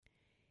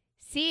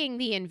seeing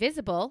the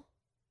invisible,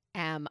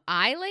 am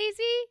I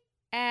lazy,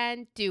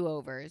 and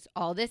do-overs.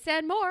 All this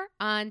and more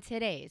on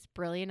today's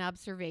Brilliant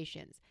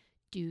Observations.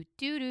 Do,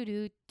 do, do,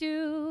 do,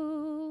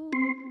 do.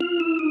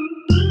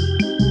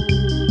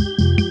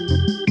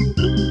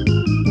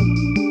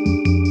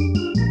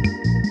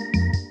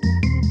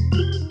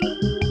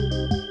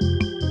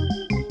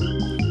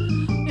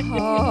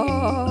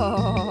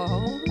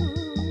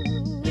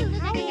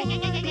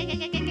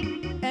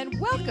 And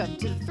welcome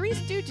to the Three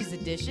Stooges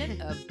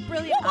edition of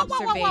Brilliant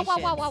Observations,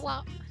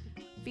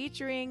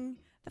 featuring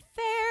the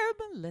fair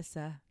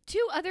Melissa.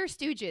 Two other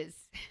stooges.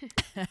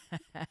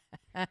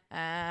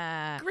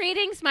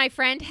 Greetings, my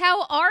friend.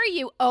 How are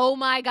you? Oh,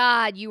 my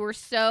God. You were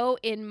so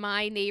in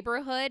my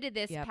neighborhood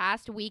this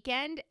past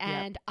weekend,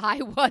 and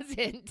I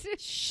wasn't.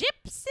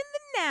 Ships in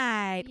the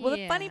night. Well,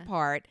 the funny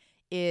part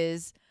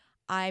is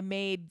I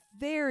made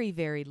very,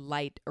 very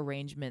light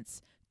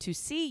arrangements to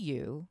see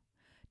you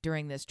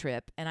during this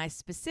trip, and I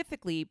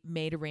specifically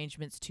made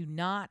arrangements to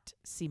not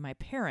see my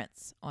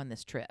parents on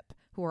this trip,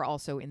 who are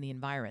also in the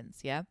environs,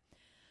 yeah?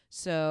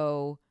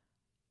 So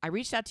I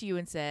reached out to you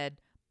and said,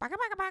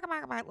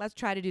 let's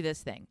try to do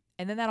this thing.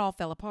 And then that all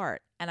fell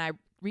apart. And I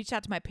reached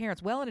out to my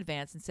parents well in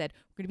advance and said,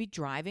 we're going to be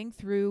driving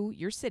through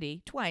your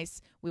city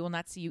twice. We will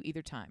not see you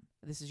either time.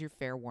 This is your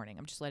fair warning.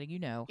 I'm just letting you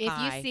know. If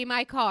you see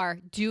my car,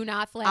 do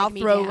not flag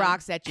me down. I'll throw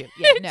rocks at you.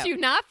 Yeah, no. Do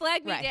not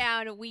flag me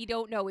down. We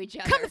don't know each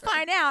other. Come to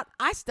find out,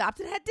 I stopped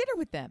and had dinner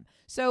with them.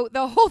 So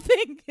the whole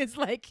thing is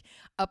like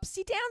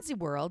upsy-downsy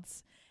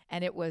worlds.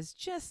 And it was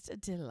just a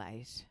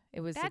delight.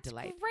 It was a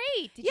delight. That's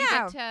great. Did you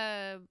get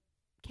to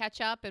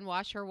catch up and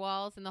wash her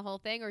walls and the whole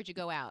thing, or did you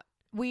go out?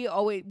 We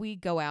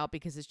go out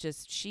because it's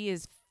just, she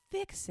is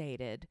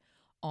fixated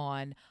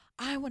on,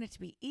 I want it to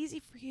be easy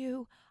for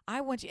you. I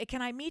want you,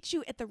 can I meet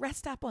you at the rest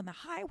stop on the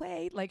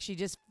highway? Like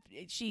she's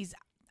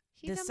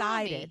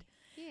decided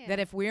that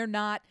if we're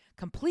not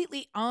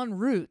completely en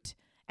route,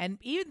 and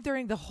even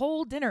during the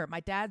whole dinner, my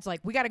dad's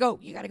like, we got to go.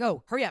 You got to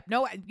go. Hurry up.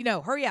 No,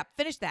 hurry up.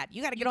 Finish that.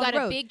 You got to get on the road. You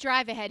got a big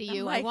drive ahead of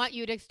you. I want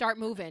you to start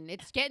moving.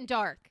 It's getting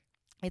dark.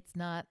 It's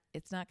not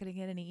going to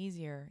get any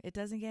easier. It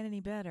doesn't get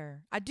any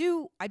better. I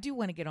do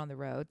want to get on the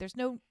road. There's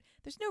no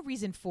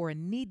reason for a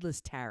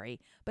needless tarry,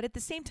 but at the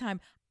same time,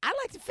 I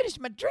like to finish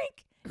my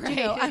drink. Right.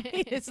 You know, I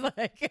mean, it's like,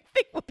 I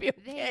think we'll be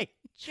okay. They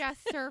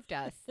just served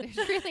us. There's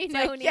really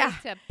no need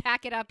to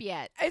pack it up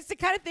yet. It's the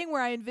kind of thing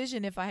where I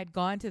envision if I had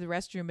gone to the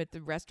restroom at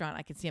the restaurant,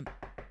 I could see him.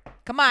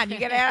 Come on, you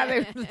get out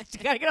of there.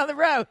 You got to get on the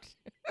road.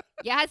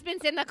 Your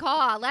husband's in the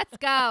car. Let's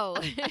go.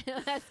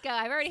 Let's go.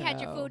 I've already had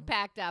your food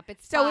packed up.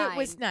 It's fine. It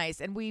was nice.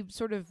 And we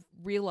sort of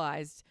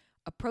realized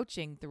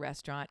approaching the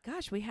restaurant,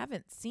 gosh, we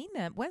haven't seen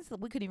them. We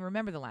couldn't even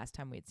remember the last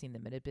time we had seen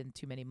them. It had been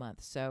too many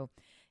months. So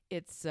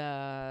it's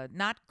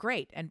not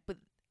great. But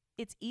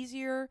it's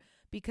easier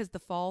because the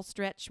fall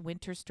stretch,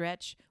 winter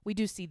stretch, we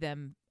do see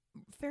them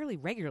fairly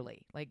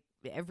regularly. Like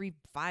every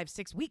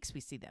 5-6 weeks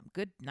we see them.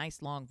 Good,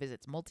 nice, long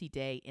visits,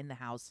 multi-day in the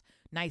house,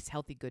 nice,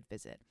 healthy, good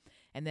visit.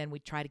 And then we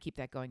try to keep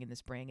that going in the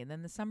spring. And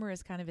then the summer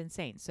is kind of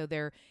insane. So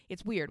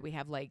it's weird. We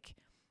have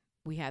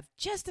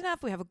just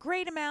enough. We have a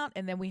great amount.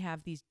 And then we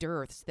have these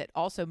dearths that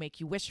also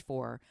make you wish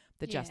for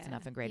the just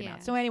enough and great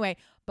amount. So anyway,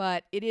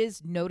 but it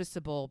is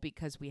noticeable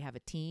because we have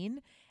a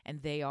teen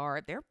and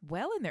they're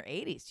well in their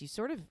 80s.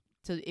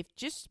 So if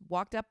just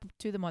walked up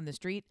to them on the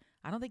street,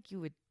 I don't think you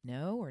would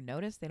know or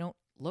notice. They don't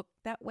look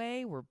that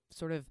way. We're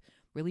sort of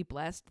really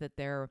blessed that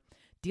they're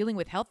dealing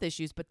with health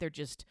issues, but they're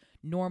just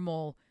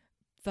normal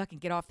fucking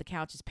get off the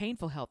couch is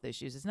painful health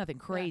issues. It's nothing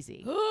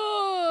crazy.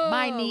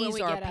 My knees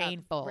are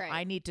painful. Right.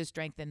 I need to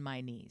strengthen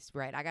my knees.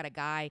 Right. I got a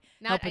guy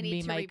helping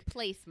me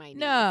replace my knees.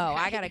 No,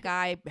 right? I got a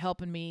guy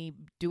helping me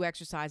do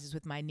exercises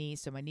with my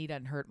knees so my knee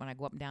doesn't hurt when I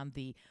go up and down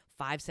the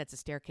 5 sets of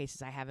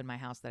staircases I have in my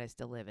house that I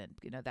still live in.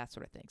 You know, that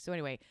sort of thing. So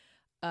anyway,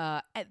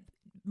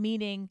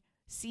 meaning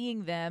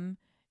seeing them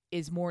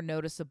is more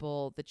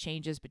noticeable, the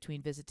changes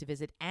between visit to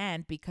visit,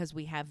 and because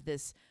we have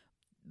this,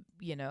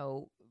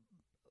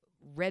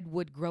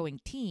 redwood growing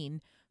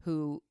teen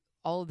who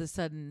all of a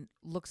sudden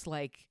looks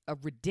like a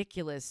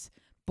ridiculous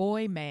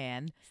boy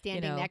man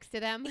standing next to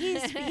them.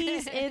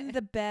 He's in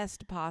the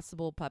best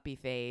possible puppy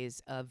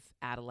phase of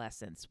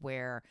adolescence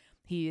where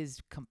he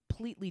is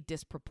completely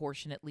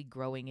disproportionately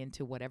growing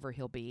into whatever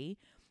he'll be.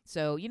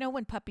 So,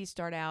 when puppies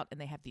start out and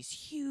they have these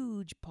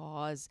huge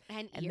paws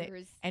and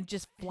ears and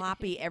just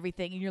floppy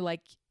everything, and you're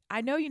like,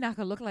 I know you're not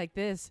going to look like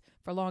this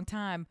for a long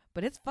time,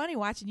 but it's funny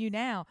watching you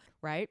now,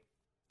 right?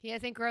 He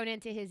hasn't grown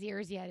into his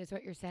ears yet, is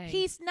what you're saying.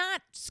 He's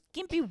not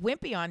skimpy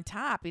wimpy on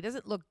top. He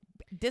doesn't look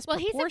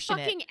disproportionate. Well, he's a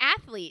fucking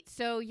athlete.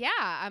 So, yeah,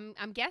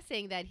 I'm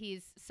guessing that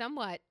he's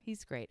somewhat.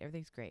 He's great.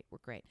 Everything's great. We're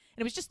great.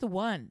 And it was just the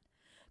one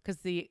because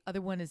the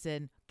other one is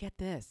in, get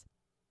this,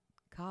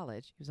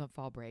 college. He was on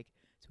fall break.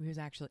 So he was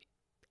actually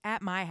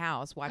at my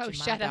house watching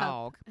my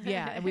dog.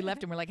 Yeah, and we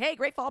left him. We're like, hey,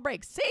 great fall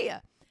break. See ya.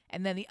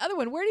 And then the other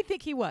one, where do you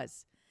think he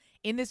was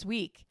in this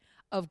week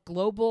of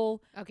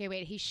global Okay,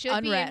 wait. He should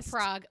unrest. be in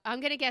Prague. I'm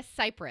going to guess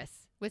Cyprus.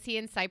 Was he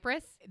in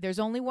Cyprus? There's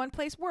only one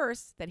place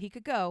worse that he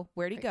could go.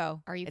 Where'd he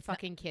go? Are you It's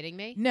fucking kidding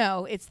me?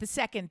 No, it's the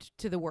second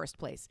to the worst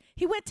place.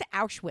 He went to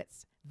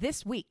Auschwitz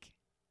this week.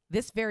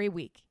 This very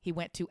week, he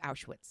went to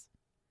Auschwitz.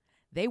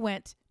 They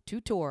went to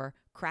tour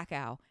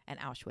Krakow and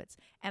Auschwitz.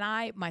 And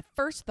my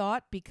first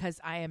thought, because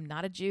I am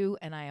not a Jew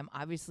and I am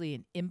obviously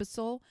an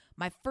imbecile,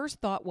 my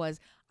first thought was,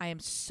 I am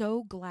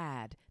so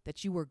glad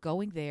that you were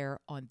going there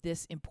on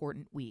this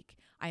important week.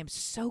 I am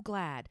so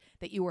glad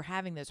that you were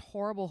having this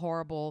horrible,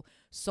 horrible,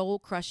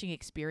 soul-crushing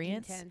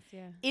experience Intense,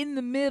 yeah. in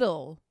the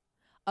middle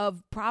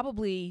of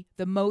probably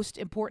the most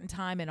important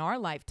time in our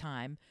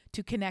lifetime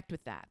to connect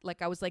with that.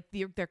 Like, I was like,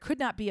 there could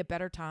not be a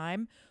better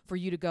time for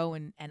you to go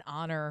and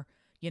honor,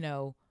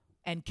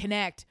 and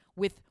connect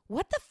with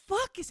what the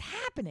fuck is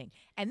happening.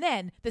 And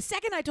then the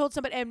second I told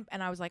somebody,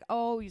 and I was like,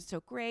 oh, he's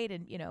so great,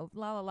 and,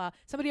 la, la, la.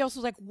 Somebody else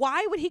was like,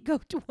 why would he go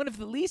to one of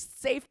the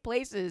least safe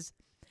places?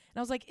 And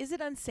I was like, is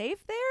it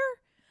unsafe there?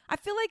 I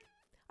feel like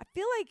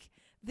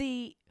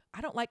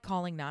I don't like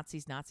calling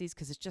Nazis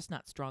because it's just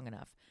not strong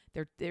enough.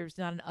 There's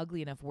not an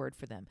ugly enough word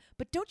for them.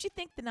 But don't you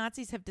think the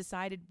Nazis have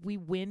decided we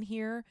win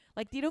here?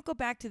 Like, you don't go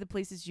back to the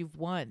places you've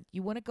won.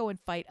 You want to go and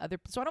fight other.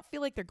 So I don't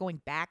feel like they're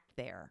going back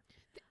there.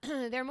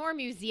 They're more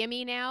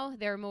museum-y now.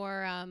 They're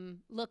more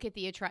look at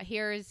the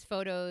here's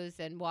photos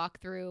and walk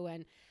through.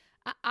 And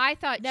I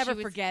thought never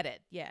forget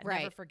it. Yeah,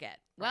 right. Never forget.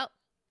 Well,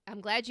 I'm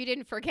glad you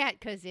didn't forget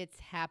because it's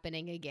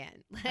happening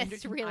again.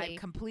 That's really I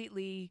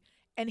completely.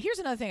 And here's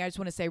another thing I just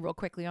want to say real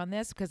quickly on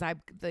this, because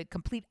the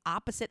complete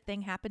opposite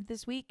thing happened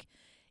this week,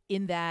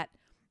 in that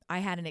I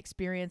had an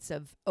experience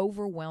of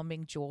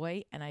overwhelming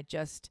joy, and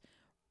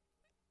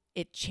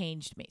it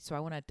changed me. So I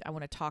want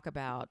to talk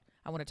about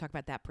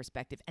that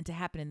perspective, and to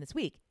happen in this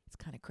week, it's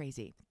kind of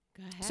crazy.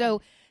 Go ahead.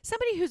 So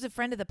somebody who's a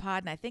friend of the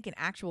pod, and I think an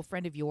actual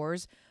friend of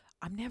yours,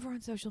 I'm never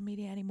on social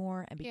media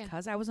anymore, and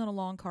because I was on a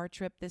long car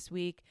trip this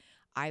week,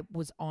 I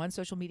was on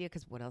social media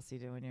because what else are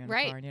you doing? You're in the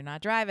car and you're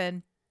not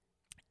driving,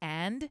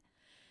 and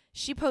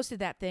she posted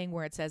that thing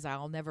where it says,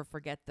 I'll never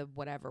forget the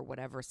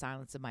whatever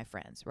silence of my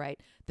friends, right?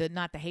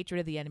 Not the hatred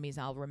of the enemies.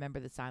 I'll remember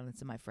the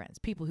silence of my friends.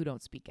 People who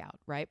don't speak out,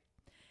 right?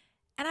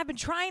 And I've been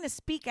trying to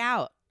speak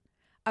out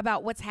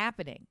about what's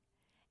happening,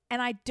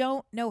 and I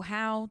don't know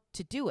how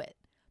to do it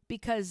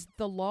because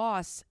the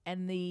loss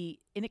and the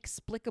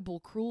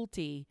inexplicable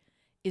cruelty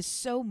is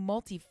so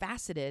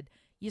multifaceted.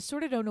 You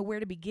sort of don't know where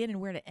to begin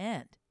and where to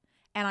end.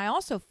 And I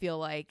also feel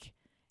like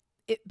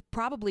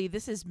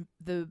this is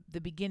the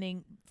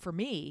beginning for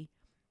me,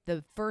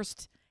 the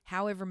first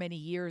however many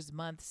years,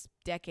 months,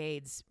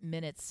 decades,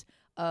 minutes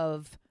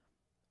of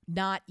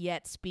not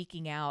yet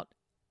speaking out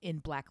in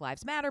Black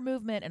Lives Matter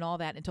movement and all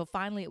that, until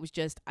finally it was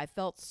just, I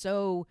felt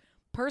so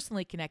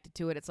personally connected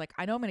to it. It's like,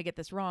 I know I'm going to get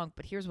this wrong,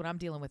 but here's what I'm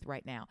dealing with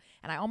right now.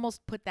 And I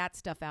almost put that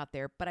stuff out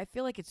there, but I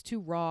feel like it's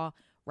too raw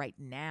right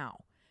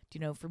now,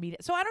 for me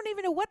so I don't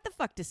even know what the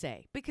fuck to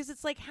say, because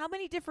it's like, how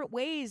many different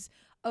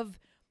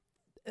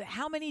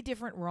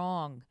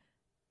wrong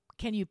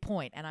can you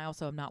point? And I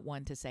also am not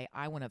one to say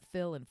I want to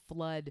fill and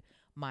flood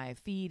my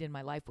feed and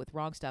my life with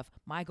wrong stuff.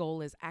 My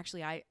goal is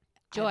actually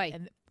joy.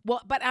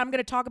 But I'm going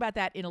to talk about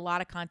that in a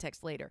lot of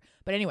context later.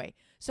 But anyway,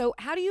 so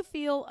how do you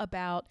feel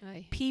about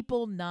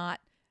people not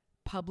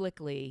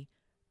publicly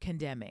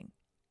condemning?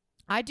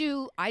 I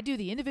do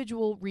the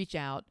individual reach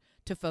out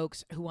to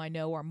folks who I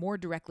know are more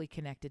directly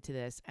connected to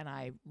this, and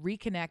I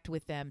reconnect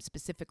with them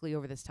specifically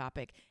over this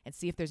topic and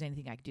see if there's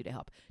anything I can do to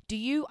help.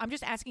 I'm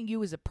just asking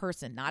you as a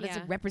person, not as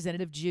a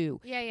representative Jew.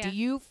 Yeah. Do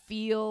you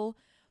feel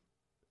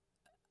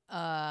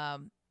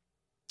an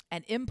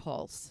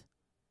impulse?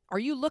 Are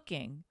you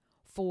looking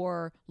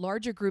for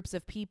larger groups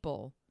of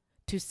people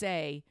to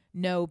say,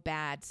 no,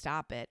 bad,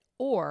 stop it?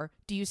 Or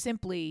do you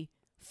simply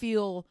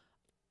feel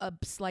a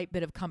slight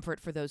bit of comfort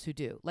for those who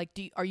do? Like,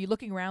 are you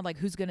looking around like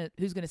who's gonna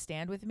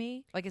stand with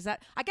me? Like, is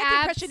that, I got the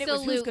impression it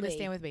was who's gonna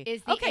stand with me.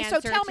 Is the answer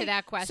to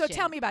that question. So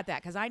tell me about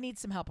that, because I need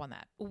some help on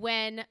that.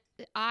 When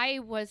I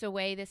was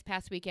away this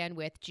past weekend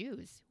with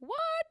Jews,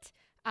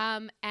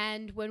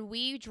 and when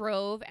we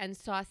drove and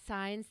saw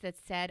signs that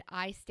said,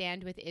 I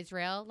stand with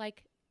Israel,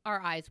 like,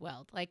 our eyes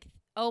welled. Like,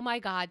 oh my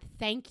God,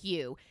 thank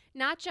you.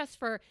 Not just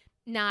for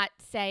not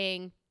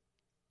saying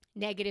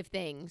negative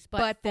things,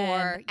 but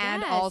then,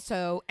 and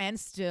also, and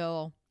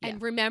still,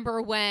 and remember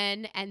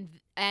when,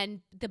 and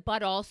the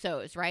but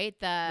alsos, right?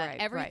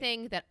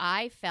 Everything that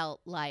I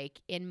felt like,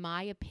 in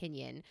my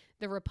opinion,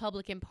 the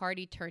Republican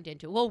Party turned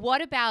into, well,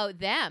 what about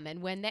them?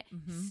 And when they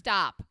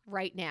stop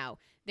right now,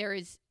 there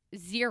is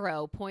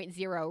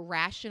 0.0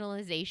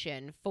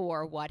 rationalization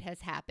for what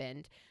has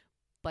happened,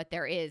 but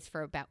there is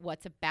for about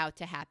what's about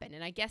to happen.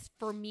 And I guess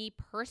for me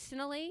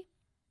personally,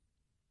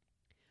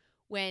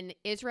 when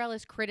Israel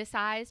is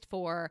criticized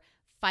for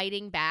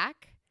fighting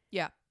back,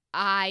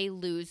 I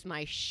lose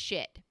my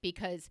shit,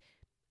 because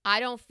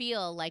I don't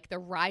feel like the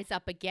rise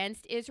up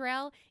against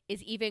Israel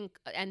is even,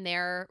 and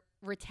their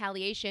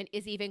retaliation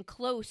is even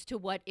close to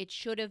what it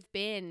should have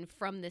been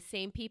from the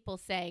same people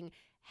saying,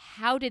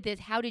 how did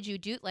you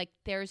do? Like,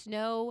 there's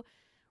no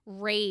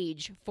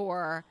rage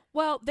for.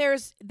 Well, there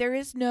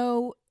is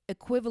no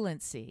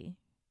equivalency.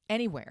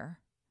 anywhere.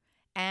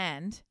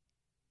 And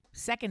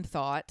second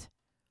thought,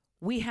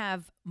 we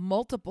have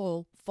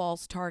multiple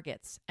false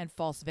targets and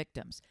false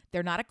victims.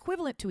 They're not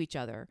equivalent to each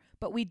other,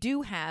 but we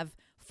do have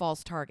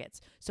false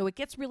targets. So it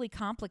gets really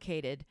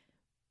complicated,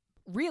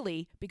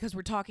 really, because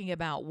we're talking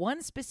about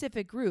one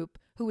specific group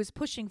who is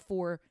pushing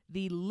for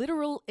the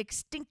literal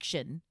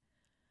extinction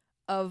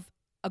of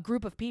a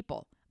group of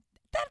people.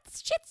 That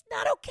shit's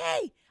not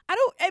okay.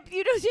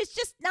 It's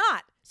just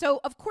not. So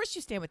of course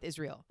you stand with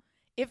Israel.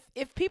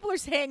 If people are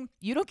saying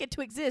you don't get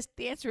to exist,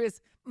 the answer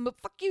is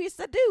fuck you, yes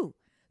I do.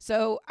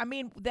 So, I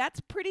mean, that's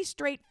pretty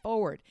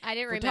straightforward. I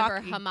didn't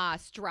remember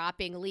Hamas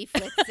dropping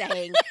leaflets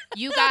saying,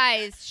 you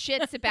guys,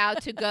 shit's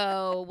about to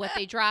go. What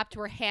they dropped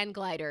were hand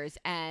gliders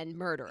and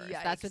murderers.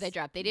 Yikes. That's what they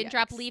dropped. They didn't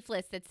drop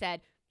leaflets that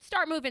said,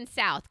 start moving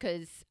south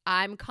because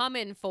I'm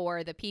coming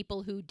for the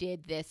people who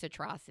did this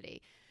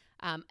atrocity.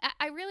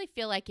 I really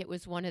feel like it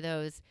was one of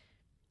those,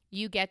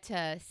 you get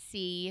to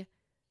see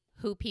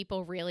who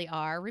people really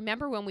are.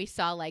 Remember when we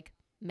saw like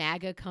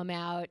MAGA come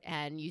out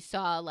and you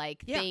saw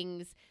like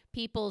things,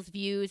 people's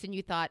views, and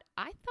you thought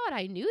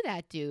I knew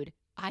that dude.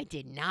 I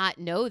did not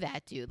know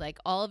that dude. Like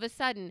all of a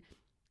sudden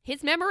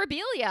his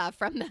memorabilia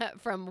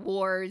from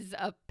wars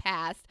of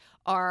past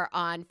are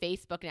on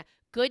Facebook now.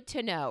 Good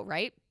to know,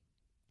 right?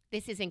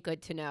 This isn't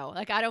good to know.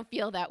 Like I don't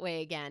feel that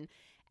way again.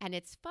 And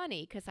it's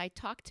funny because I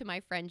talked to my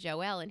friend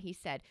Joel and he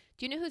said,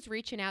 do you know who's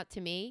reaching out to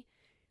me?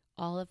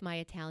 All of my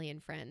Italian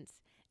friends.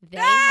 They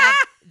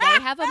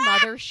have a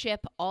mothership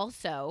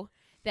also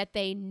that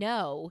they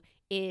know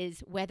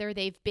is, whether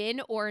they've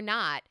been or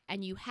not,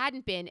 and you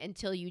hadn't been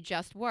until you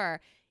just were,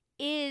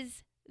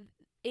 is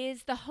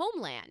the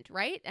homeland,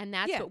 right? And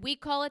that's what we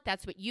call it.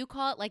 That's what you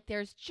call it. Like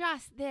there's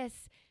just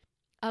this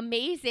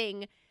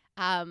amazing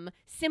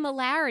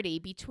similarity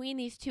between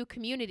these two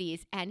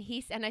communities. And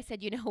I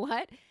said, you know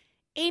what?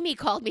 Amy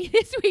called me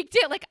this week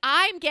too. Like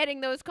I'm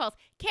getting those calls.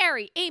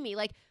 Carrie, Amy,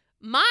 like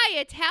my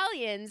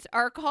Italians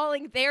are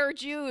calling their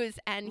Jews,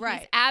 and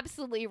he's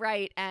absolutely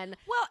right. And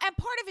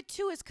part of it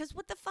too is because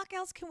what the fuck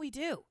else can we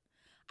do?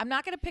 I'm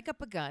not going to pick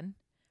up a gun,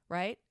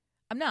 right?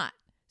 I'm not.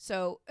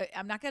 So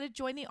I'm not going to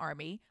join the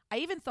army. I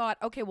even thought,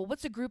 okay, well,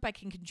 what's a group I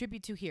can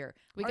contribute to here?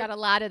 We got a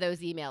lot of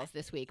those emails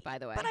this week, by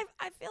the way. But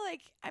I feel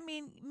like, I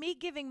mean, me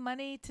giving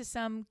money to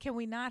some, can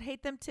we not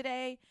hate them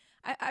today?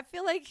 I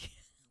feel like...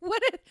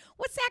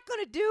 What's that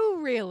going to do,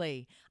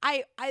 really?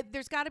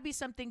 There's got to be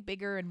something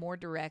bigger and more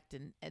direct,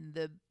 and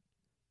the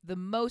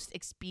most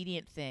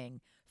expedient thing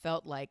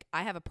felt like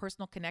I have a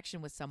personal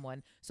connection with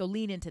someone, so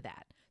lean into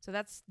that. So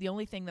that's the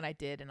only thing that I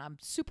did, and I'm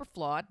super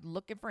flawed,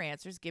 looking for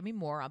answers. Give me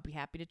more. I'll be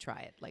happy to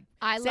try it. Like,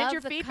 send your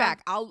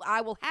feedback.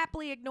 I will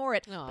happily ignure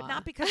it, but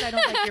not because I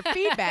don't like your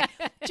feedback,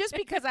 just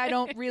because I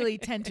don't really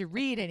tend to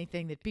read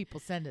anything that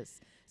people send us.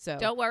 So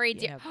don't worry,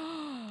 dear.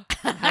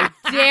 How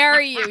dare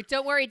you?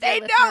 Don't worry, dear.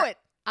 They know it.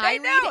 I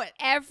read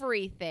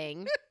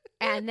everything,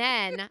 and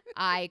then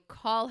I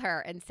call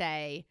her and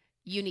say,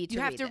 you need to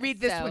read this. You have to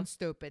read this one,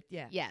 stupid.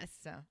 Yeah. Yes.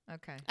 So,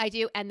 okay. I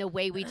do, and the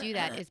way we do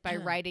that is by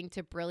writing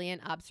to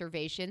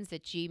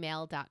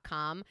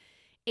brilliantobservations@gmail.com.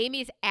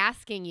 Amy's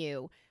asking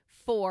you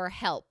for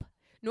help.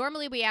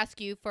 Normally, we ask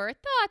you for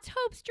thoughts,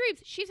 hopes, dreams.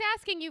 She's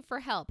asking you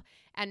for help,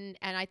 and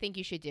I think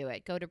you should do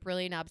it. Go to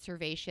Brilliant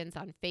Observations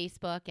on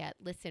Facebook, at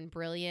Listen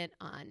Brilliant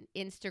on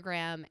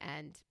Instagram,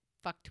 and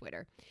fuck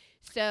Twitter.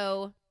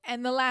 So...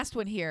 And the last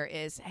one here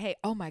is, hey,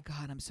 oh my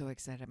God, I'm so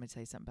excited. I'm going to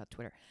tell you something about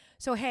Twitter.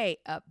 So, hey,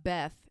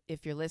 Beth,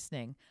 if you're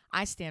listening,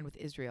 I stand with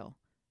Israel.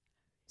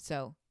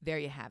 So there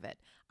you have it.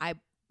 I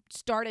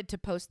started to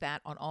post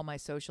that on all my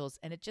socials,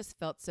 and it just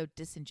felt so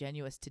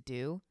disingenuous to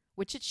do,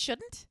 which it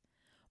shouldn't,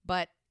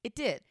 but it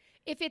did.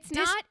 If it's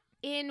not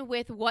in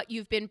with what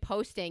you've been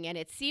posting and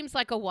it seems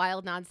like a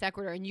wild non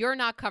sequitur and you're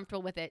not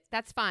comfortable with it,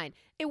 that's fine.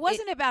 It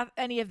wasn't about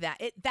any of that.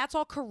 That's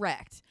all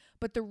correct.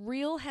 But the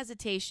real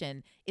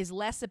hesitation is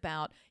less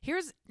about,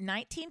 here's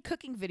 19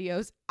 cooking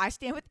videos, I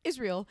stand with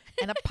Israel,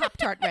 and a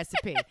Pop-Tart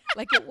recipe.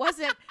 Like it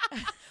wasn't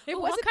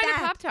what kind of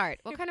Pop-Tart?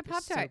 What kind of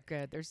Pop-Tart? They're so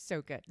good. They're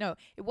so good. No,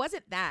 it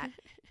wasn't that.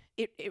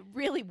 It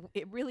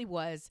really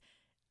was.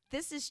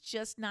 This is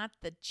just not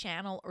the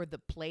channel or the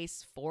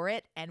place for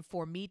it. And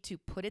for me to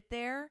put it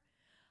there,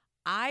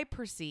 I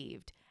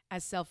perceived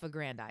as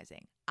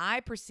self-aggrandizing. I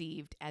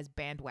perceived as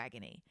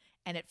bandwagony.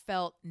 And it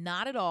felt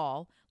not at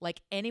all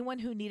like anyone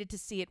who needed to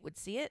see it would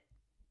see it.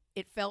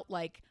 It felt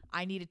like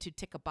I needed to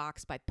tick a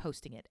box by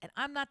posting it. And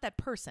I'm not that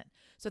person.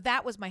 So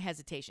that was my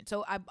hesitation.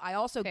 So I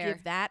also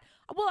give that.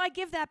 Well, I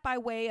give that by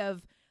way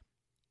of,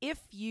 if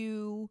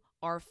you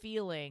are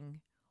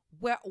feeling,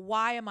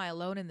 why am I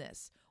alone in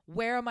this?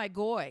 Where am I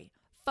goy?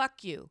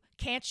 Fuck you.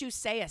 Can't you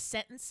say a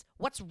sentence?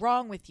 What's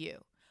wrong with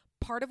you?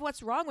 Part of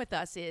what's wrong with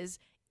us is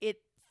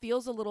it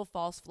feels a little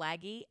false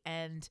flaggy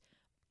and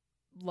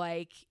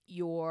like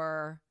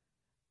you're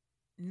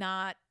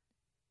not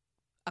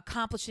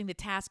accomplishing the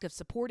task of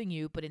supporting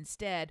you, but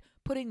instead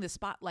putting the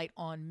spotlight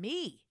on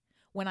me,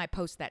 when I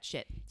post that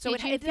shit. So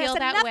Did you it feel has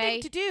that nothing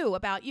way? to do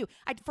about you.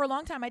 For a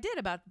long time I did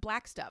about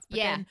black stuff. But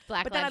Yeah, then,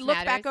 Black but then I Lives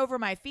looked back Matters. over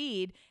my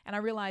feed and I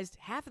realized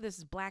half of this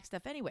is black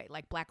stuff anyway,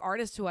 like black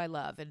artists who I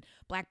love and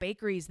black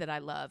bakeries that I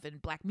love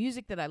and black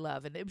music that I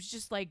love. And it was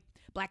just like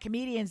black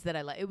comedians that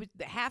I love. It was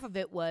half of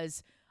it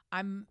was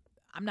I'm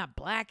not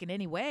black in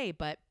any way,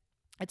 but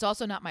it's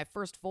also not my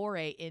first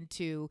foray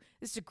into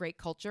this is a great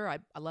culture. I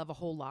love a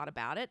whole lot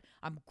about it.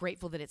 I'm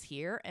grateful that it's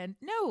here. And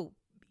no,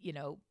 you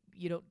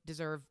don't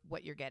deserve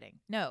what you're getting.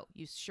 No,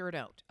 you sure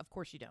don't. Of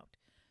course you don't.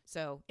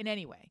 So in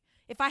any way,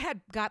 if I had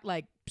got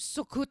like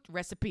sukut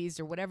recipes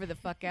or whatever the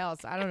fuck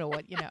else, I don't know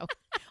what,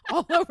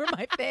 all over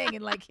my thing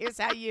and like, here's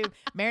how you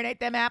marinate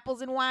them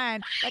apples in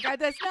wine. Like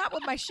that's not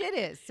what my shit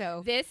is.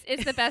 So This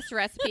is the best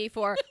recipe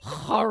for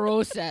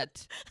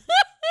haroset.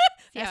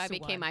 See how I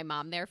became my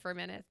mom there for a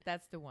minute?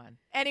 That's the one.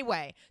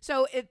 Anyway,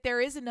 so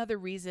there is another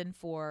reason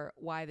for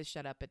why the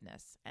shut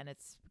upness, and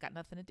it's got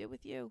nothing to do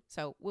with you.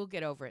 So we'll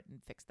get over it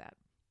and fix that.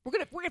 We're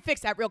gonna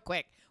fix that real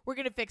quick. We're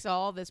gonna fix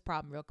all this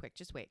problem real quick.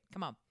 Just wait.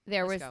 Come on.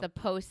 There was the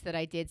post that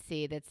I did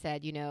see that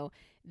said,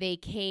 they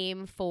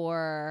came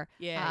for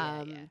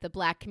the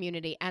black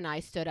community, and I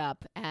stood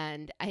up,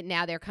 and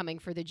now they're coming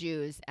for the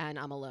Jews, and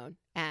I'm alone,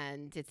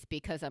 and it's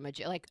because I'm a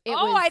Jew. Like,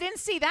 I didn't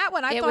see that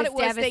one. I thought it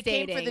was they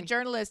came for devastating. the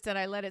journalist, and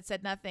I let it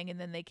said nothing, and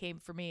then they came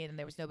for me, and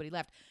there was nobody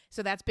left.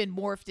 So that's been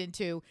morphed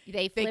into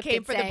they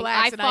came for saying, the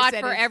blacks. I and fought I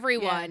said for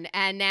everyone, yeah.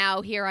 and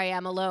now here I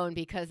am alone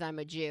because I'm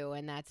a Jew,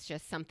 and that's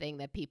just something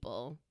that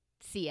people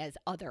see as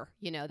other.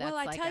 That's well,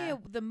 I like tell you,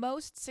 the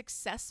most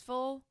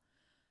successful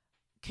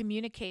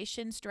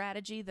communication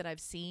strategy that I've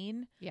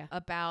seen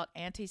about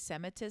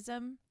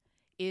anti-Semitism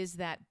is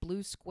that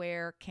blue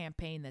square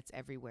campaign that's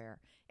everywhere.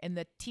 And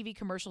the TV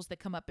commercials that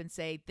come up and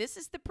say, this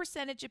is the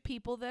percentage of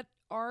people that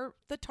are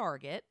the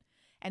target.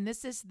 And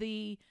this is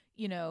the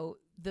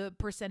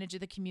percentage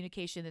of the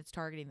communication that's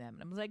targeting them.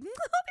 And I was like,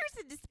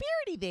 there's a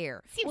disparity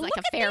there. Seems like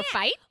a fair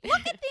fight.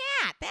 Look at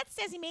that. That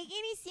doesn't make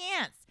any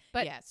sense.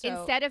 But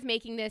instead of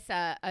making this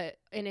an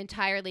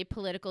entirely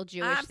political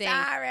Jewish thing,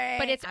 sorry.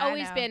 But it's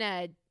always been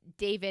a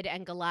David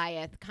and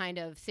Goliath kind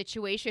of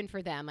situation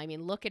for them. I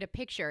mean, look at a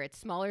picture. It's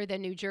smaller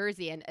than New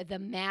Jersey, and the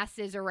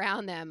masses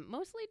around them,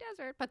 mostly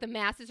desert, but the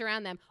masses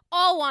around them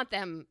all want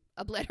them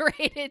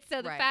obliterated.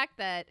 So the fact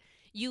that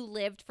you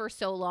lived for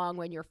so long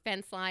when your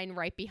fence line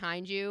right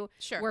behind you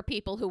were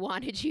people who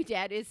wanted you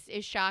dead is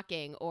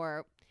shocking.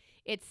 Or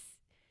it's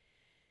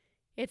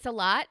a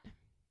lot.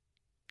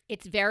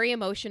 It's very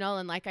emotional.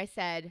 And like I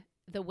said,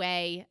 the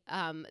way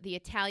the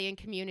Italian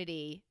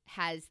community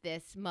has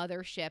this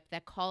mothership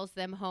that calls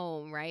them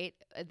home, right?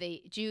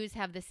 The Jews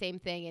have the same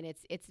thing, and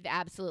it's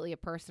absolutely a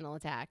personal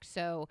attack.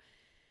 So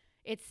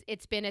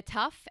it's been a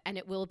tough, and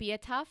it will be a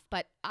tough,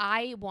 but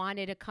I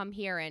wanted to come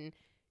here and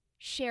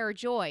share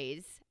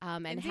joys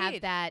and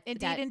have that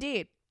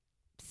indeed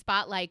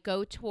spotlight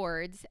go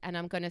towards, and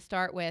I'm going to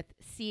start with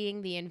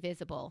seeing the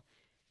invisible.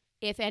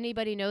 If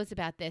anybody knows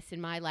about this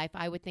in my life,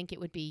 I would think it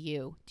would be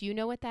you. Do you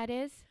know what that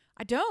is?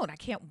 I don't. I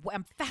can't.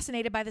 I'm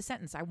fascinated by the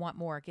sentence. I want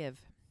more. Give.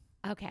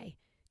 Okay.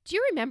 Do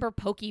you remember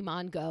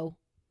Pokemon Go?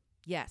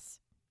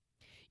 Yes.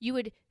 You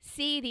would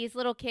see these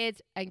little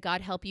kids, and God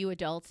help you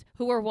adults,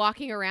 who were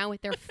walking around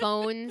with their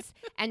phones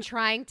and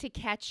trying to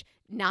catch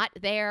not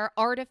their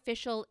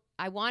artificial,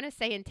 I want to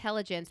say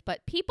intelligence,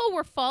 but people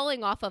were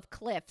falling off of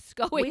cliffs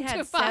going we had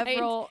to find.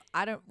 Several.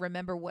 I don't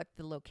remember what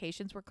the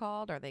locations were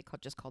called. Are they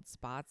just called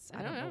spots?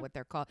 I don't know what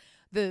they're called.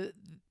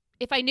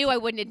 If I knew, I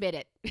wouldn't admit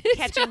it.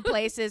 Catching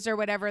places or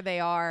whatever they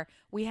are.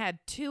 We had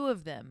 2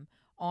 of them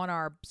on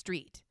our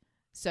street.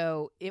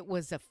 So it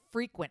was a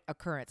frequent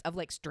occurrence of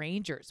like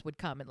strangers would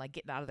come and like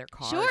getting out of their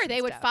cars. Sure, they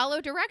stuff. would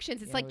follow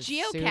directions. It's like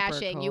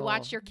geocaching. Cool. You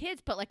watch your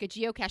kids put like a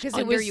geocache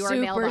under your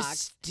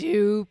mailbox.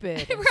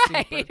 Stupid.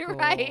 Right. Cool.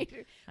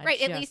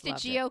 Right. At least a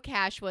loved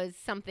geocache was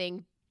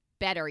something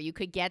better. You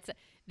could get.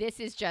 This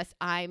is just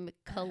I'm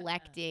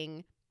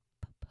collecting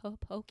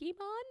Pokemon.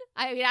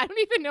 I mean, I don't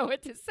even know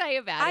what to say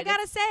about it. I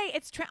gotta say,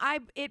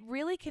 it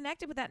really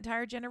connected with that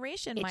entire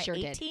generation. It My sure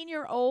did.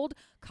 18-year-old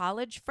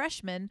college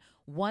freshman,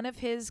 one of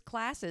his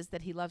classes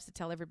that he loves to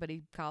tell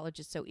everybody college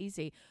is so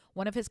easy.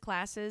 One of his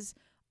classes,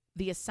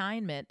 the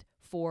assignment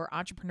for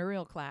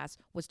entrepreneurial class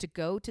was to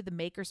go to the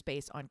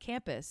makerspace on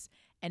campus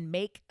and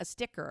make a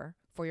sticker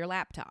for your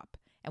laptop.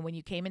 And when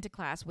you came into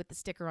class with the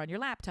sticker on your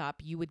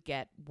laptop, you would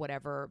get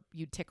whatever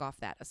you'd tick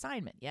off that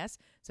assignment. Yes.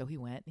 So he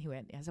went.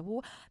 I said,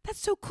 well, that's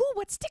so cool.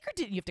 What sticker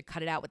did you have to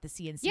cut it out with the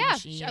CNC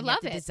machine? I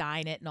love it.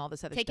 Design it and all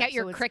this other stuff. Take out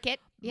your Cricut.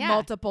 Yeah.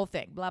 Multiple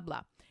thing. Blah,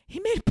 blah.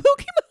 He made a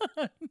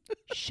Pokemon.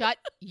 Shut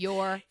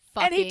your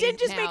fucking And he didn't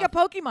just mouth. make a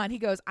Pokemon. He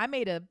goes, I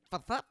made a.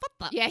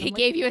 Yeah, he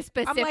gave you a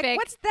specific. I'm like,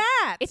 what's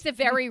that? It's a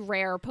very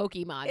rare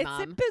Pokemon, Mom. It's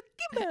a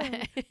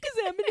Pokemon. Because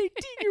I'm an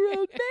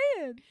 18-year-old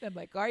man. I'm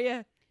like, are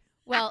you?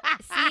 Well,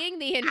 seeing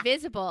the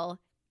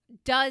invisible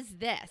does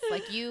this.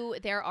 Like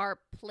there are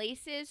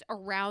places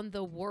around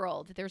the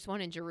world. There's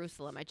one in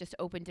Jerusalem. I just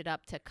opened it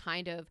up to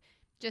kind of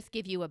just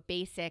give you a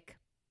basic,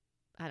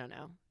 I don't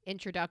know,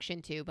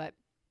 introduction to, but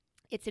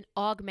it's an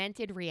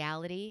augmented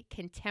reality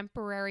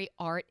contemporary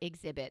art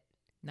exhibit.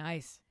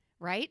 Nice.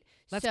 Right?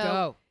 Let's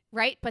go.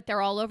 Right? But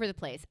they're all over the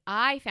place.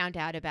 I found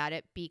out about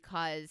it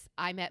because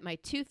I met my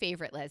 2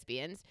 favorite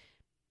lesbians.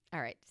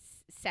 All right.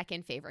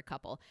 Second favorite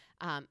couple.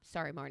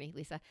 Sorry, Marnie,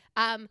 Lisa.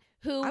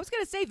 Who I was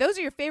going to say, those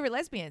are your favorite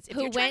lesbians. If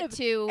who you're went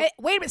to... Hey,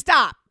 wait a minute.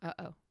 Stop.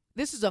 Uh-oh.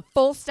 This is a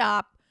full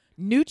stop,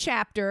 new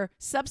chapter,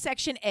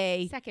 subsection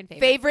A. Second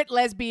favorite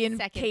lesbian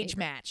Second cage favorite.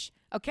 match.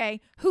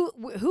 Okay,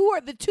 who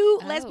are the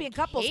 2 lesbian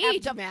couples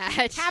cage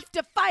have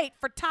to fight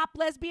for top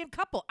lesbian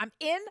couple? I'm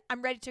in.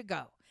 I'm ready to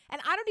go.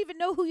 And I don't even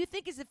know who you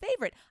think is the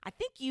favorite. I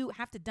think you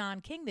have to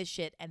Don King this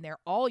shit, and they're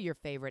all your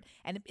favorite.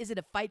 And is it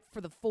a fight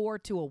for the 4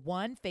 to a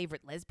 1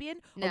 favorite lesbian?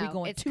 No, are we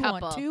going it's 2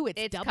 couple. on 2?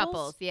 It's doubles?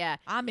 Couples, yeah.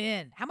 I'm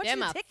in. How much are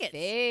the tickets?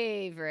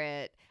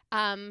 Favorite.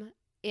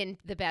 In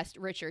the best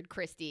Richard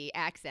Christie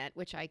accent,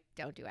 which I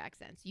don't do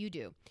accents. You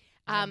do.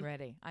 I'm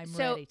ready. I'm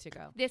ready to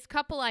go. This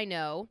couple I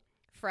know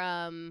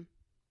from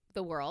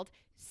the world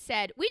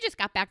said, we just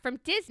got back from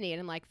Disney. And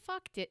I'm like,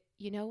 fuck,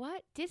 you know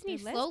what?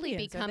 Disney's slowly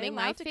becoming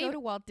my favorite. to go to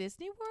Walt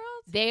Disney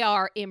World? They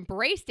are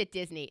embraced at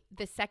Disney.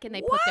 The second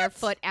they put their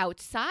foot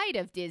outside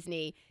of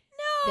Disney,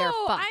 they're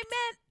fucked.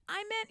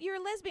 I meant you're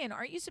a lesbian.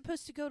 Aren't you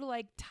supposed to go to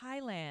like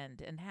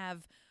Thailand and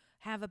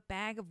have a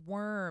bag of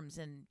worms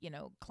and,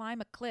 climb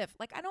a cliff?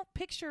 Like, I don't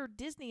picture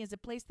Disney as a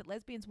place that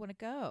lesbians want to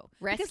go.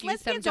 Rescue because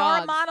lesbians some are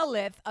dogs. a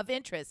monolith of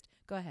interest.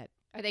 Go ahead.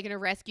 Are they going to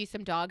rescue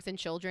some dogs and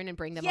children and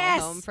bring them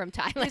Yes. all home from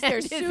Thailand? Is there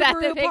Is that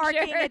Subaru the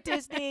parking picture? at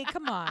Disney?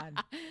 Come on.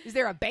 Is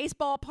there a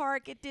baseball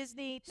park at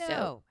Disney?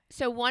 No.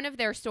 So one of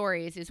their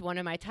stories is one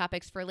of my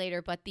topics for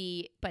later, but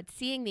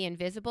seeing the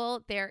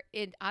invisible,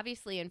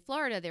 obviously in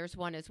Florida there's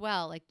one as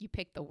well. Like, you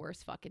pick the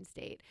worst fucking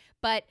state.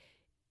 But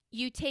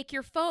you take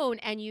your phone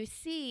and you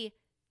see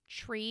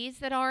trees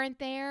that aren't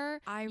there.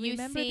 I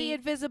remember the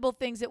invisible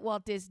things at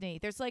Walt Disney.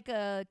 There's like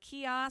a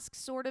kiosk,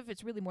 sort of.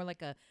 It's really more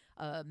like a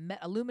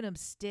aluminum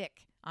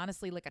stick,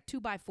 honestly, like a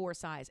 2x4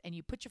 size. And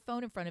you put your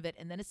phone in front of it,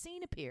 and then a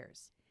scene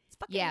appears. It's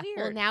fucking weird.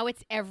 Well, now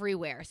it's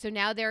everywhere. So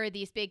now there are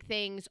these big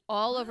things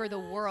all over the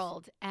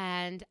world.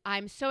 And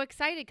I'm so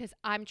excited because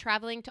I'm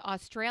traveling to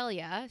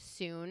Australia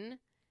soon.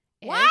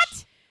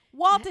 What?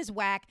 Walt is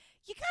whack.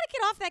 You got to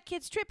get off that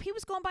kid's trip. He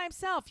was going by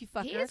himself, you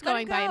fucker. He is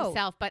going by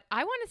himself, but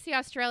I want to see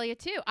Australia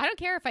too. I don't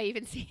care if I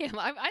even see him.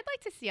 I'd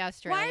like to see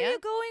Australia. Why are you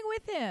going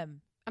with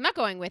him? I'm not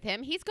going with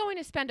him. He's going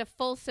to spend a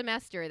full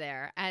semester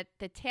there. At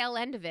the tail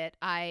end of it,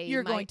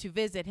 You're going to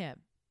visit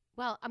him.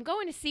 Well, I'm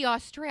going to see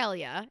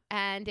Australia,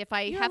 and if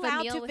I You're have a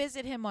allowed meal to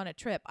visit him on a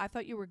trip. I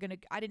thought you were going to.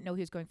 I didn't know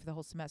he was going for the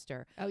whole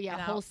semester. Oh yeah,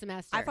 and whole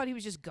semester. I thought he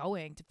was just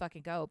going to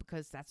fucking go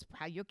because that's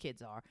how your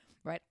kids are,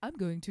 right? I'm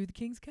going to the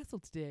King's Castle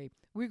today.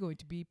 We're going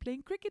to be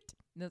playing cricket.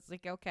 And it's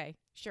like, okay,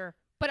 sure.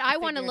 But I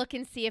want to look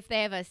and see if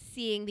they have a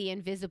Seeing the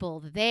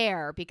Invisible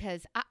there,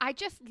 because I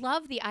just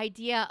love the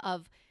idea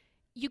of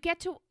you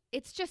get to.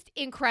 It's just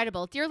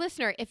incredible. Dear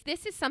listener, if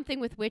this is something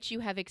with which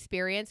you have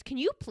experience, can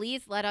you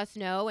please let us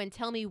know and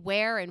tell me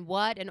where and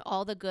what and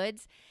all the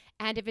goods?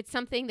 And if it's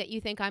something that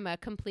you think I'm a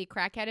complete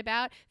crackhead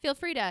about, feel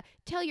free to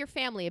tell your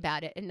family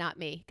about it and not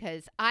me,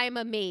 because I'm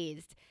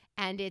amazed.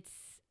 And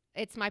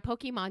it's my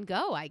Pokemon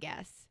Go, I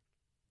guess.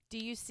 Do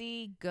you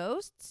see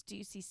ghosts? Do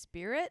you see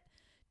spirit?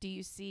 Do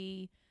you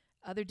see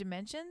other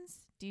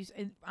dimensions?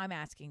 I'm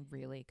asking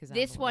really because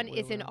this one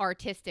is an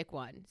artistic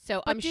one,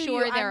 so I'm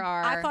sure there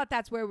are. I thought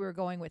that's where we were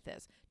going with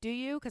this. Do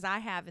you? Because I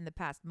have in the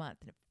past month,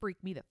 and it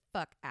freaked me the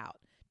fuck out.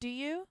 Do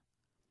you?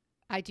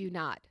 I do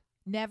not.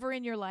 Never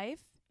in your life?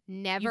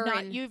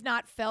 Never. You've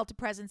not felt a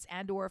presence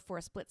and/or for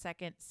a split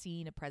second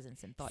seen a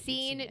presence and thought you'd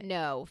seen it?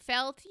 No.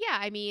 Felt? Yeah.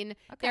 I mean,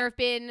 there have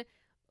been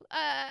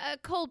a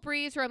cold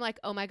breeze where I'm like,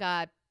 oh my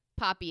God,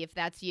 Poppy, if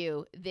that's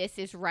you, this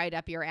is right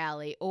up your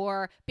alley.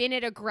 Or been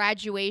at a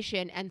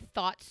graduation and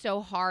thought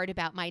so hard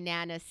about my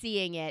Nana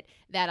seeing it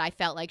that I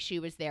felt like she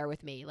was there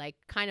with me, like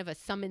kind of a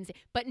summons.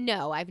 But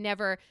no, I've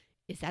never,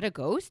 is that a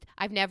ghost?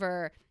 I've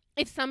never,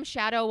 if some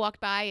shadow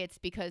walked by, it's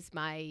because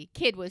my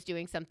kid was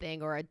doing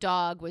something or a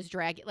dog was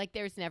dragging. Like,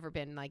 there's never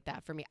been like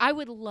that for me. I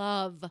would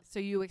love.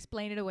 So you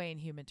explain it away in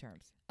human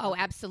terms. Oh,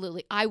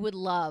 absolutely. I would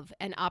love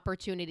an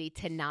opportunity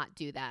to not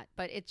do that.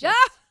 But it just.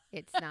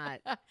 It's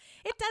not.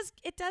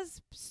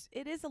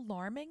 It is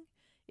alarming.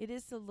 It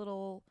is a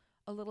little.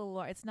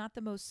 It's not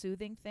the most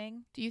soothing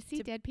thing. Do you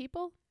see dead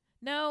people?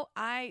 No,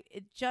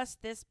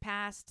 just this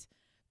past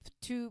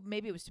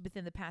maybe it was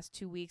within the past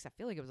 2 weeks. I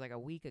feel like it was like a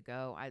week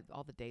ago.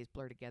 All the days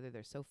blur together.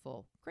 They're so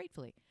full.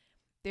 Gratefully,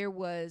 there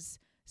was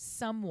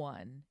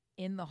someone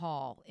in the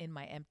hall in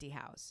my empty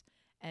house,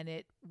 and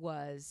it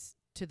was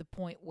to the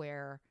point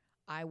where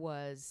I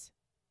was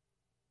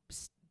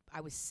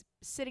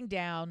sitting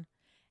down.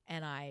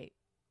 And I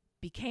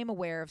became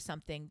aware of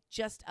something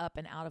just up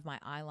and out of my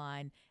eye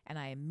line, and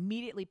I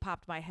immediately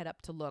popped my head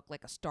up to look,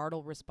 like a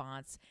startled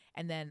response,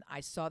 and then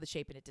I saw the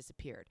shape and it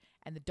disappeared.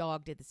 And the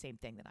dog did the same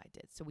thing that I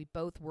did. So we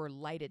both were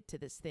lighted to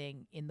this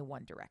thing in the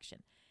one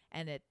direction.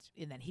 And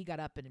then he got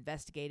up and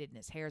investigated, and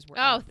his hairs were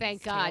up. Oh,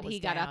 thank God he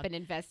got up and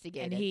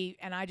investigated.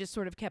 And I just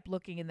sort of kept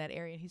looking in that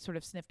area, and he sort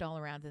of sniffed all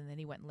around, and then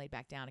he went and laid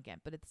back down again.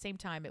 But at the same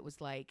time, it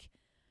was like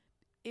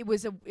it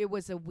was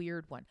a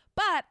weird one.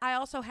 But I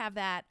also have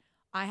that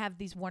I have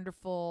these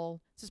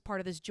wonderful, this is part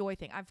of this joy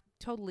thing. I've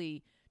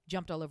totally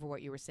jumped all over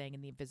what you were saying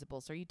in The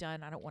Invisibles. Are you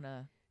done? I don't want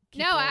to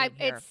keep rolling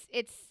here.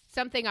 It's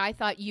something I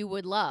thought you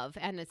would love,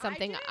 and it's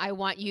something I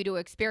want you to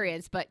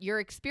experience, but you're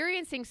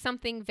experiencing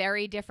something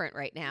very different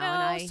right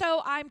now.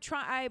 So I'm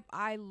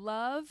I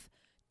love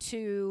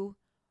to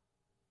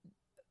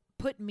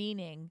put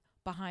meaning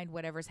behind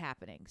whatever's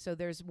happening. So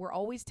we're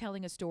always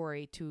telling a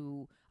story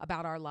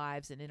about our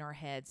lives and in our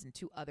heads and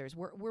to others.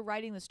 We're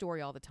writing the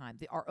story all the time.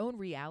 Our own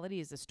reality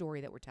is the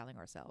story that we're telling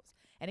ourselves.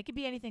 And it can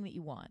be anything that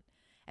you want.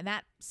 And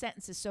that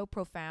sentence is so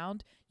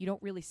profound, you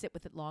don't really sit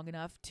with it long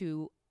enough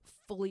to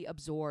fully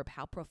absorb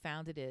how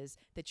profound it is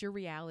that your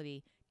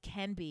reality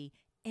can be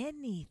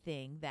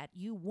anything that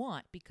you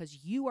want,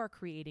 because you are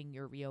creating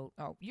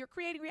you're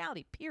creating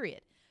reality,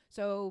 period.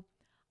 So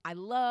I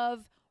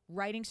love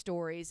writing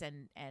stories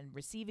and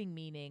receiving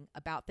meaning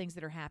about things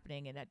that are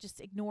happening, and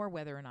just ignore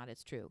whether or not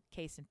it's true.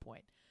 Case in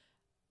point,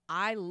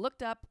 I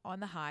looked up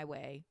on the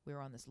highway. We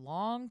were on this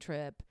long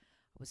trip.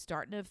 I was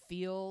starting to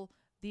feel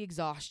the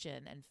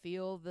exhaustion and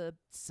feel the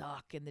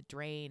suck and the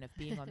drain of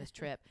being on this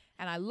trip.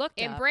 And I looked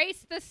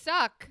Embrace the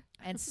suck.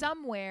 And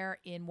somewhere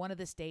in one of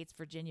the states,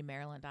 Virginia,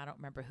 Maryland, I don't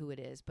remember who it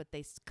is, but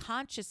they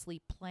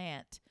consciously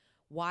plant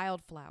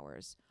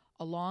wildflowers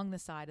along the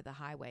side of the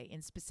highway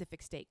in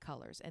specific state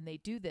colors. And they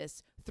do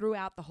this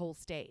throughout the whole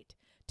state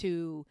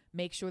to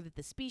make sure that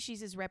the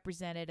species is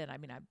represented. And I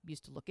mean, I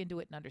used to look into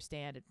it and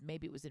understand it.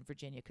 Maybe it was in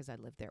Virginia because I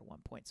lived there at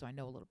one point, so I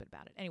know a little bit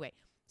about it. Anyway,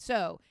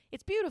 so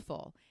it's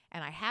beautiful.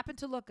 And I happened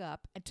to look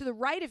up, and to the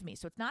right of me,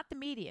 so it's not the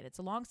median, it's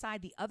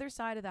alongside the other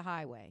side of the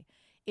highway,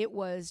 it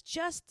was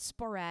just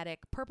sporadic,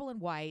 purple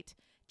and white,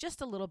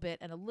 just a little bit,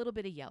 and a little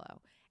bit of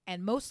yellow,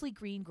 and mostly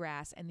green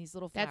grass and these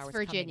little flowers. That's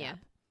Virginia.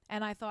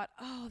 And I thought,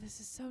 oh, this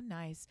is so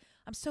nice.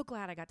 I'm so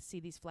glad I got to see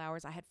these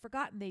flowers. I had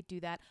forgotten they'd do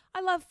that.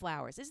 I love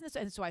flowers. Isn't this?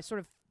 And so I sort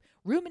of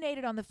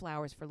ruminated on the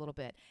flowers for a little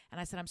bit. And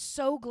I said, I'm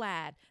so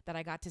glad that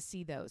I got to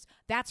see those.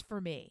 That's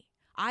for me.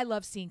 I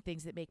love seeing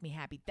things that make me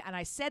happy. And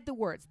I said the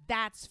words,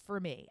 that's for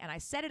me. And I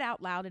said it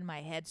out loud in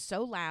my head,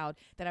 so loud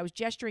that I was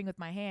gesturing with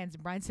my hands.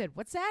 And Brian said,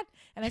 what's that?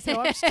 And I said,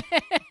 I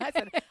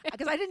said,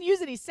 because I didn't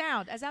use any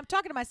sound as I'm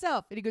talking to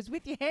myself. And he goes,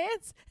 with your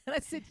hands? And I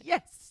said,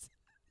 yes.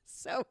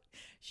 So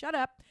shut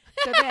up.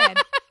 So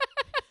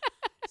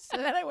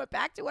then I went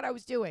back to what I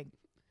was doing.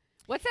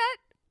 What's that?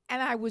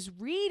 And I was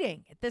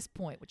reading at this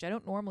point, which I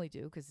don't normally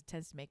do because it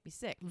tends to make me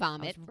sick.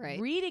 Vomit, right?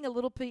 Reading a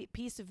little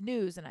piece of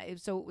news, and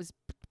so it was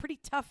pretty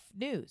tough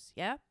news.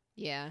 Yeah.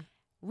 Yeah.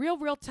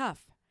 Real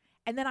tough.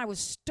 And then I was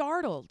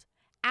startled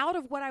out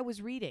of what I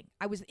was reading.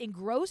 I was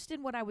engrossed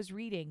in what I was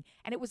reading,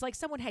 and it was like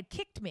someone had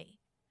kicked me.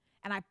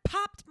 And I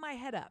popped my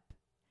head up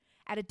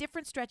at a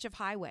different stretch of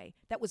highway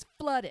that was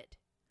flooded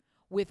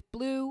with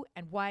blue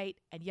and white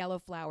and yellow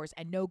flowers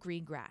and no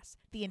green grass.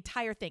 The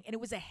entire thing. And it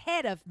was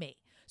ahead of me.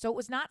 So it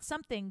was not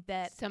something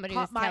that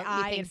caught my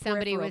eye and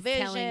somebody was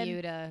vision. telling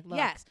you to look.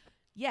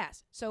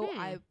 Yes. So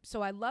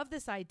I love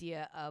this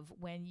idea of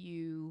when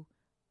you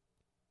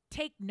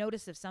take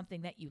notice of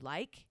something that you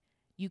like,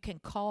 you can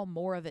call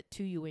more of it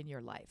to you in your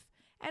life.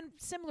 And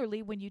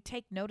similarly, when you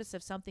take notice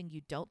of something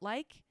you don't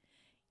like,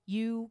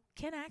 you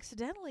can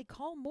accidentally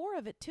call more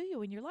of it to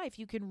you in your life.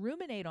 You can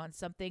ruminate on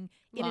something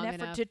in an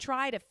effort to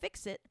try to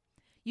fix it.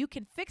 You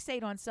can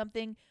fixate on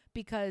something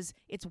because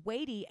it's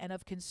weighty and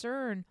of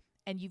concern,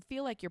 and you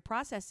feel like you're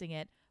processing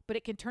it, but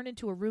it can turn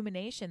into a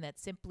rumination that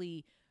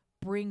simply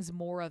brings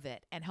more of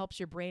it and helps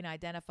your brain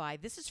identify,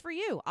 this is for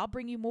you. I'll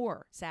bring you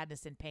more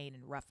sadness and pain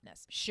and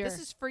roughness. Sure. This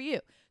is for you.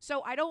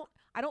 So I don't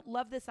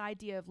love this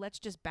idea of let's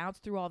just bounce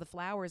through all the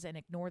flowers and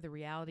ignore the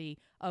reality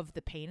of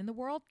the pain in the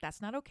world.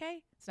 That's not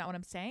okay. It's not what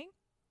I'm saying.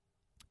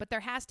 But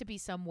there has to be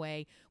some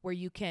way where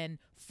you can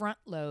front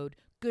load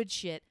good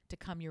shit to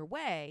come your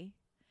way.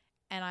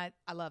 And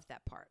I love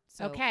that part.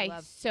 So okay,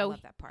 I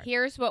love that part.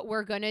 Here's what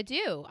we're going to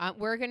do.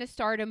 We're going to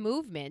start a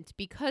movement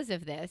because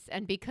of this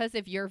and because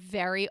of your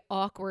very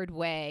awkward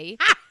way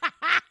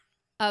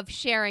of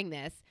sharing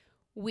this.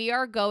 We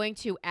are going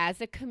to,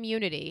 as a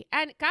community,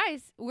 and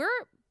guys, we're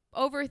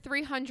over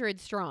 300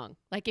 strong.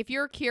 Like, if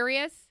you're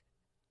curious,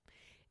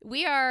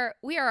 we are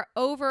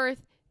over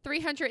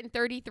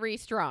 333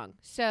 strong.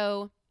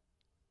 So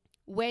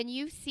when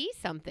you see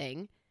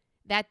something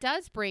that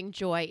does bring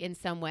joy in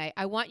some way,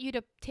 I want you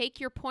to take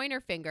your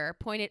pointer finger,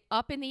 point it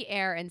up in the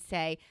air and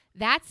say,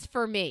 that's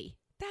for me.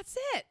 That's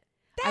it.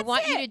 I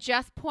want you to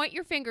just point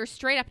your finger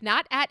straight up,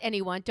 not at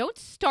anyone. Don't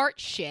start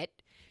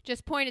shit.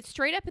 Just point it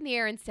straight up in the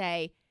air and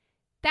say,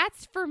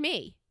 that's for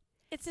me.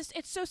 It's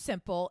so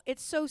simple.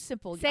 It's so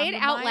simple. Say it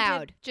out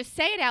loud. Just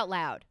say it out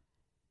loud.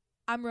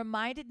 I'm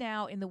reminded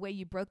now in the way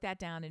you broke that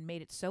down and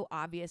made it so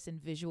obvious and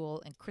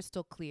visual and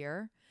crystal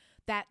clear.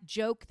 That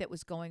joke that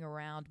was going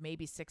around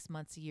maybe 6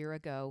 months, a year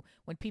ago,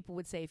 when people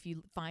would say, if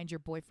you find your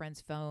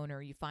boyfriend's phone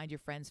or you find your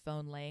friend's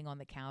phone laying on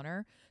the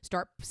counter,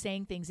 start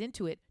saying things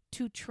into it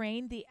to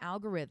train the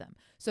algorithm.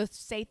 So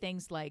say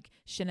things like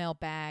Chanel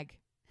bag,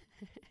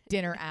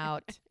 dinner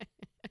out,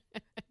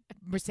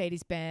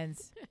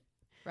 Mercedes-Benz,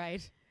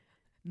 right?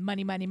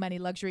 money,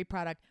 luxury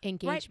product.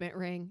 Engagement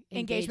ring.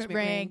 Engagement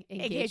ring.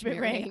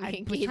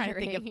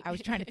 I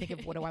was trying to think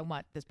of what do I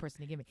want this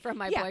person to give me. From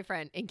my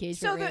boyfriend,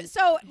 engagement ring.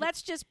 So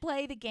let's just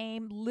play the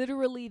game,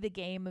 literally the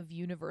game of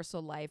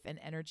universal life and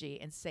energy,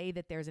 and say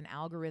that there's an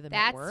algorithm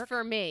at work. That's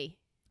for me.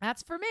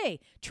 That's for me.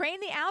 Train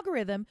the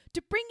algorithm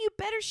to bring you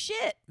better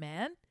shit,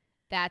 man.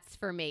 That's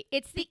for me.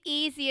 It's the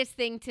easiest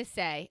thing to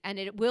say, and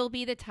it will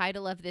be the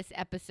title of this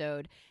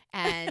episode.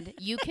 And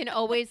you can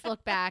always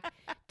look back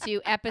to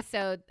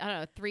episode,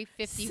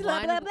 351.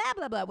 Blah, blah,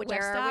 blah, blah, which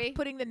Where I've stopped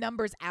putting the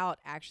numbers out,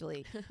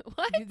 actually.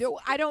 What?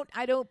 I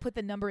don't put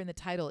the number in the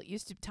title. It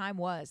used to,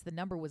 the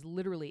number was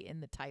literally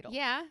in the title.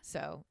 Yeah.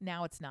 So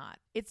now it's not.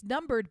 It's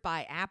numbered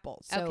by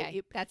Apple. So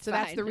okay, that's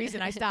the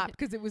reason I stopped,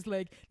 because it was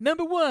like,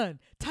 number 1,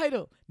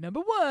 title,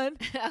 number 1.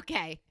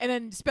 Okay. And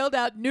then spelled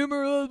out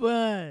numeral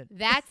 1.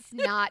 That's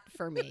not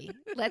for me.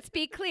 Let's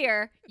be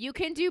clear. You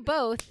can do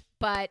both.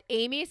 But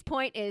Amy's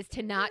point is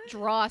to not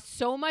draw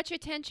so much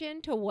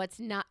attention to what's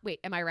not. Wait,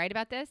 am I right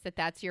about this?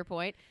 That's your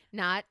point?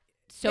 Not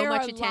so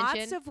much attention. There are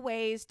lots of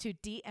ways to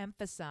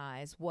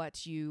de-emphasize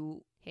what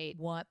you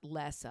want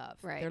less of.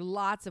 Right. There are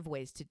lots of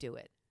ways to do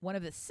it. One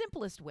of the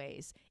simplest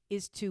ways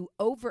is to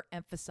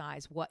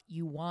overemphasize what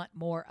you want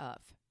more of.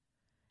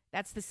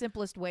 That's the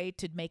simplest way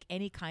to make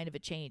any kind of a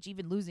change,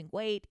 even losing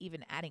weight,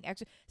 even adding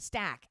extra.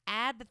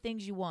 Add the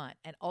things you want,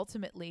 and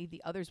ultimately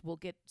the others will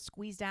get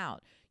squeezed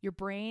out. Your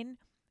brain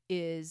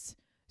is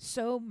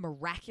so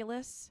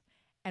miraculous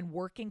and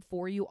working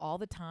for you all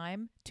the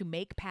time to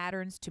make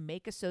patterns, to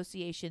make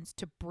associations,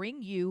 to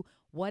bring you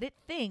what it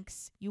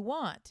thinks you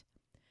want.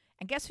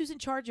 And guess who's in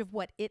charge of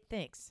what it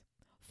thinks?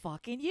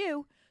 Fucking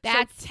you.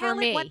 That's so tell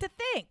for me. it what to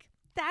think.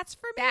 That's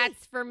for me.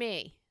 That's for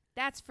me.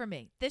 That's for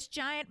me. This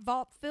giant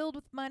vault filled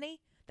with money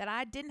that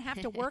I didn't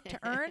have to work to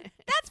earn,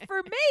 that's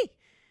for me.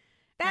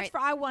 That's right. for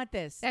I want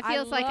this. That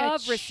feels I like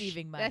love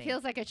receiving money. That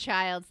feels like a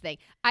child's thing.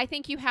 I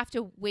think you have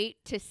to wait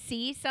to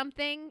see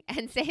something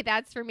and say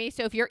that's for me.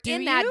 So if you're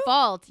in that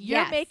vault,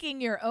 you're making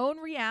your own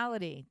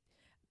reality.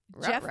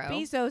 Ruh-roh. Jeff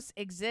Bezos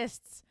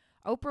exists.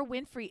 Oprah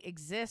Winfrey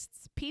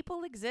exists.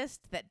 People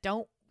exist that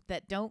don't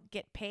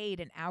get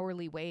paid an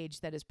hourly wage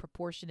that is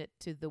proportionate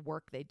to the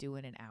work they do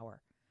in an hour.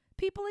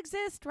 People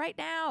exist right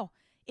now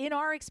in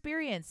our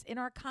experience, in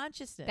our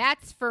consciousness.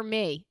 That's for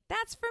me.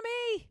 That's for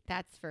me.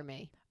 That's for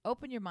me.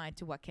 Open your mind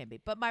to what can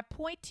be. But my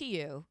point to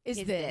you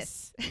is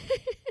this.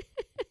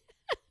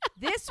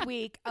 This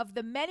week, of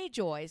the many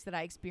joys that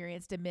I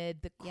experienced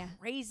amid the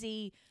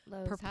crazy,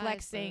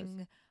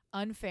 perplexing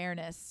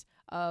unfairness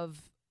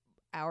of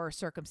our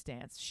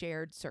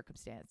shared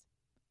circumstance,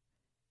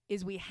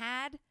 is we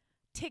had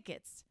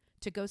tickets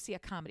to go see a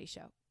comedy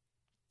show.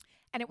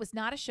 And it was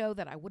not a show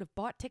that I would have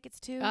bought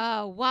tickets to.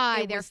 Oh,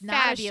 why? They're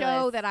not a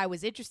show that I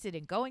was interested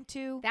in going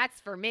to.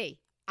 That's for me.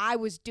 I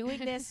was doing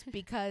this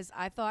because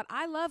I thought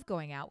I love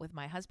going out with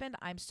my husband.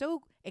 I'm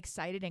so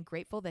excited and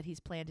grateful that he's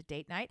planned a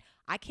date night.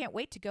 I can't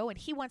wait to go, and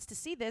he wants to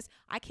see this.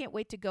 I can't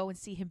wait to go and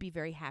see him be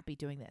very happy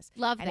doing this.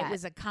 Love that. And it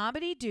was a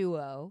comedy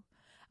duo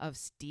of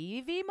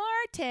Stevie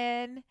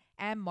Martin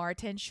and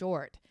Martin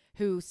Short,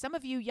 who some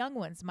of you young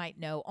ones might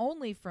know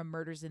only from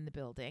Murders in the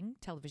Building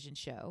television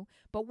show,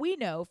 but we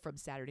know from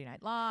Saturday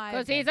Night Live.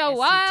 Because he's a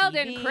wild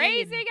and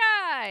crazy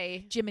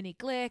guy. Jiminy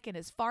Glick, and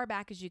as far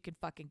back as you can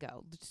fucking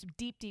go. Some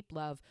deep, deep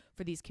love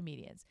for these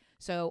comedians.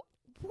 So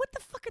what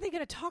the fuck are they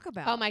going to talk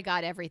about? Oh my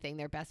God, everything.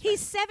 They're best friends.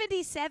 He's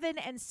 77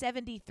 and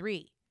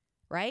 73,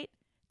 right?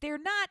 They're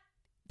not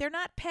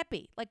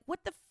peppy. Like,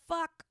 what the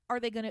fuck are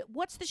they going to,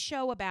 what's the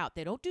show about?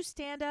 They don't do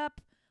stand-up.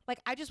 Like,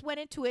 I just went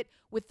into it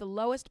with the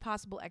lowest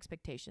possible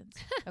expectations.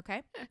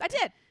 Okay? I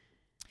did.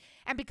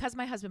 And because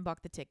my husband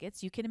bought the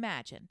tickets, you can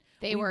imagine.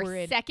 They were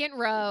in second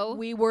row.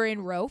 We were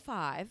in row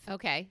 5.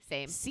 Okay,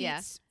 same.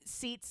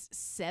 Seats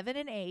 7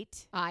 and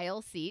 8.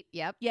 Aisle seat,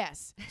 yep.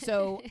 Yes.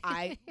 So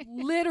I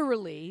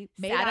literally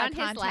made eye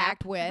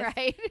contact with.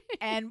 Right?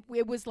 And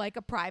it was like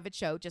a private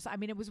show.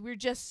 We were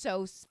just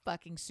so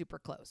fucking super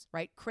close,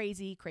 right?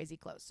 Crazy, crazy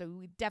close. So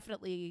we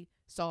definitely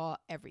saw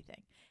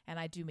everything. And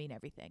I do mean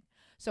everything.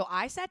 So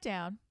I sat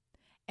down,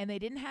 and they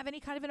didn't have any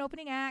kind of an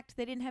opening act.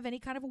 They didn't have any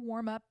kind of a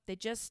warm-up. They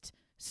just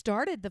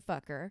started the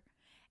fucker.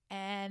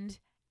 And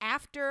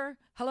after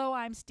Hello,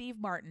 I'm Steve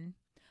Martin,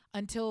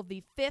 until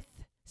the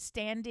 5th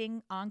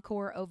standing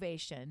encore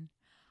ovation,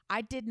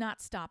 I did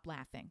not stop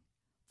laughing.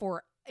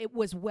 For it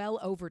was well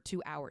over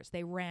 2 hours.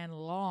 They ran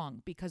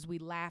long because we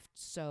laughed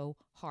so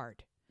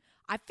hard.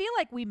 I feel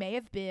like we may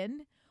have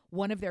been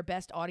one of their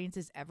best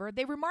audiences ever.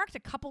 They remarked a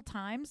couple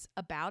times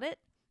about it,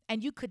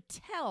 and you could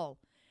tell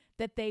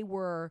that they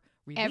were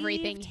relieved,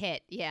 everything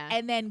hit, yeah,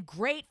 and then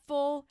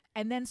grateful,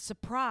 and then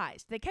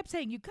surprised. They kept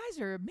saying, "You guys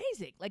are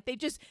amazing." Like they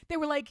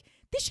were like,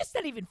 "This shit's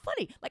not even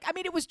funny." Like, I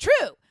mean, it was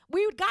true.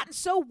 We had gotten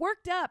so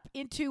worked up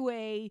into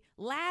a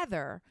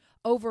lather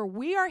over,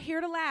 "We are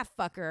here to laugh,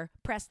 fucker.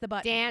 Press the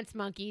button. Dance,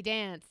 monkey,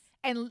 dance."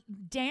 And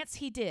dance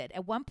he did.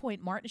 At one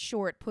point, Martin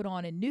Short put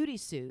on a nudie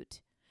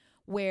suit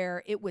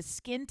where it was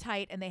skin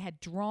tight and they had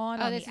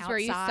drawn on the outside. This is where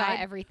you saw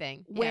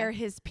everything. Where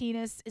his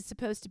penis is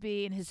supposed to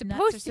be and his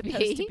nuts are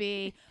supposed to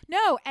be.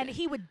 No, and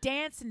he would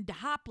dance and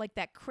hop like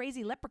that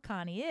crazy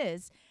leprechaun he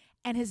is,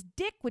 and his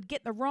dick would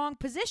get in the wrong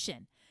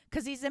position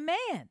because he's a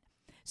man.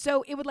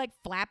 So it would like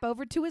flap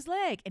over to his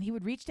leg, and he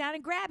would reach down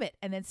and grab it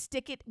and then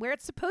stick it where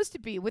it's supposed to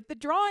be with the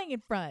drawing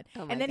in front.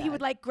 And then he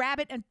would like grab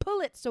it and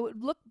pull it so it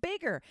would look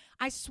bigger.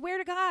 I swear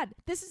to God,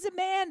 this is a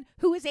man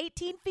who is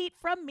 18 feet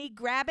from me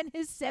grabbing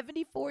his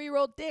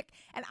 74-year-old dick.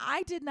 And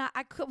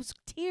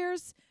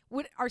tears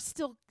are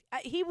still,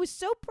 he was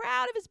so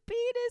proud of his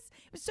penis.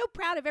 He was so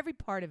proud of every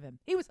part of him.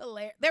 He was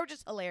hilarious. They were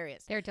just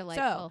hilarious. They're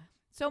delightful.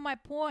 So my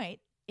point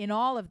in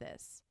all of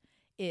this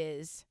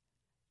is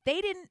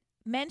they didn't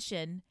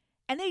mention,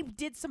 and they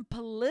did some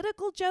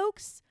political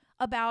jokes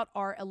about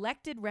our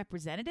elected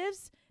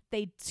representatives.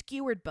 They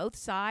skewered both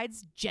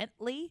sides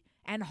gently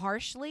and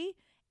harshly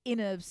in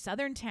a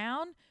southern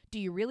town. Do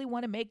you really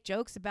want to make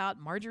jokes about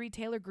Marjorie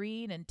Taylor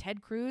Greene and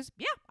Ted Cruz?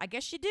 Yeah, I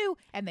guess you do.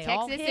 And they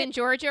all hit. Texas and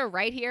Georgia,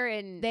 right here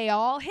in they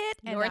all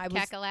hit. North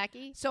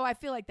Kakalaki. So I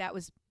feel like that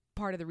was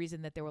part of the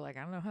reason that they were like,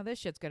 I don't know how this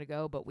shit's going to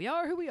go, but we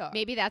are who we are.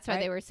 Maybe that's why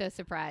they were so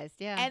surprised.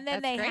 Yeah. And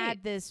then they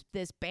had this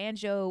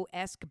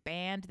banjo-esque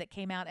band that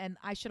came out. And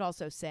I should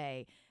also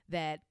say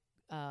that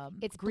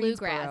it's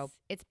bluegrass.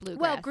 It's bluegrass.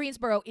 Well,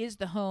 Greensboro is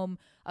the home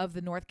of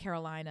the North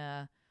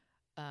Carolina,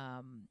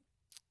 I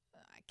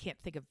can't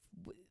think of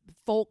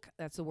folk.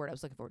 That's the word I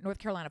was looking for. North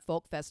Carolina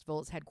Folk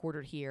Festival is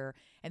headquartered here.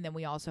 And then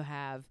we also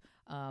have,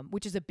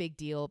 which is a big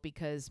deal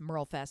because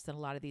Merle Fest and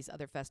a lot of these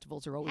other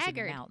festivals are always in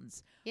the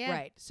mountains. Yeah.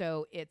 Right.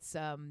 So it's,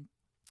 to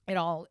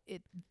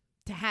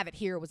have it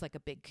here was like a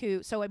big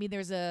coup. So, I mean,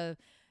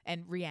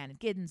 and Rhiannon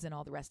Giddens and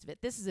all the rest of it.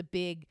 This is a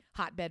big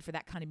hotbed for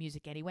that kind of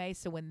music anyway.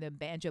 So when the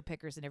banjo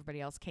pickers and everybody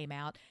else came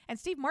out, and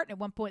Steve Martin at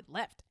one point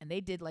left, and they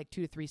did like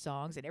 2 to 3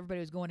 songs, and everybody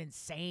was going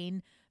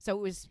insane. So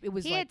it was he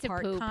like had to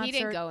part poop. concert. He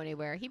didn't go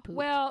anywhere. He pooped.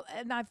 Well,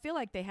 and I feel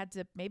like they had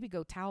to maybe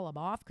go towel him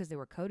off because they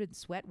were coated in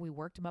sweat. And we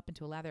worked him up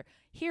into a lather.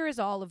 Here is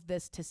all of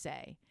this to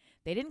say: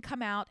 they didn't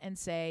come out and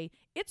say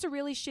it's a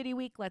really shitty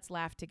week. Let's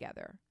laugh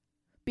together,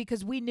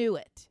 because we knew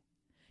it.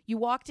 You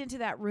walked into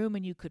that room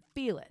and you could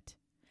feel it,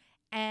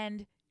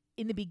 and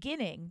in the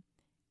beginning,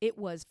 it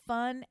was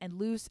fun and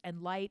loose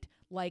and light,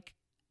 like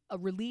a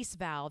release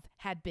valve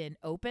had been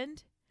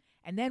opened.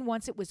 And then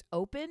once it was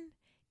open,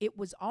 it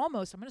was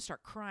almost, I'm going to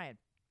start crying.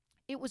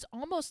 It was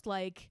almost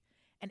like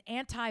an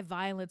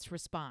anti-violence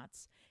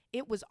response.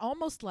 It was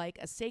almost like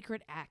a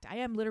sacred act. I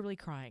am literally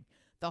crying.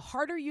 The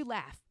harder you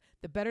laugh,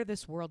 the better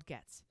this world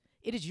gets.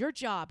 It is your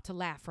job to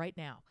laugh right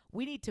now.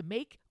 We need to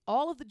make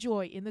all of the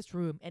joy in this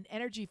room an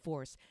energy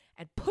force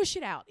and push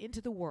it out into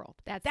the world.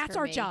 That's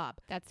our job.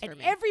 That's for me.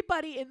 And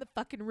everybody in the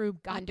fucking room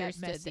got that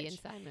message. The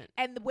assignment.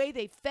 And the way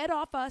they fed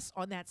off us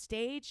on that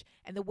stage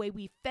and the way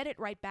we fed it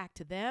right back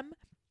to them,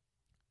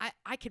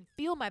 I can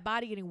feel my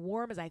body getting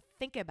warm as I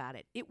think about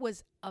it. It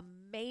was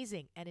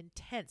amazing and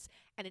intense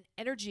and an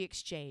energy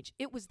exchange.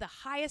 It was the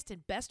highest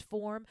and best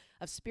form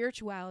of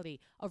spirituality,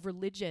 of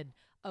religion,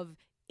 of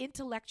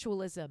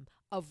intellectualism,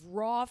 of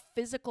raw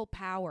physical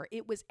power.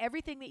 It was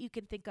everything that you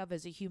can think of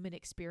as a human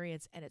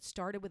experience, and it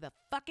started with a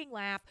fucking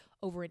laugh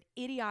over an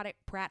idiotic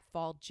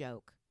pratfall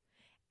joke.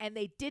 And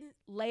they didn't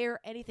layer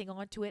anything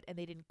onto it, and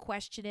they didn't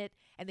question it,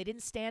 and they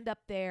didn't stand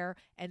up there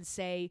and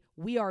say,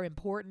 we are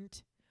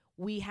important,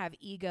 we have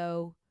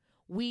ego,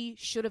 we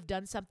should have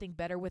done something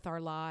better with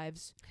our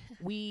lives,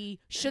 we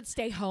should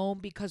stay home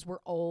because we're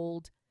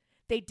old.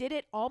 They did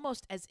it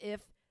almost as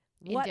if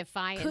what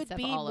could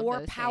be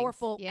more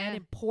powerful and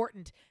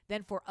important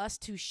than for us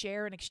to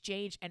share and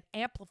exchange and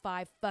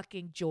amplify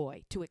fucking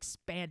joy, to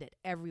expand it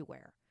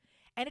everywhere.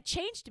 And it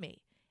changed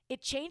me.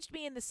 It changed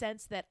me in the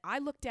sense that I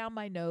look down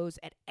my nose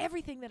at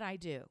everything that I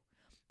do.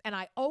 And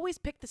I always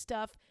pick the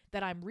stuff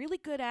that I'm really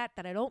good at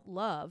that I don't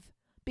love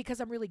because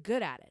I'm really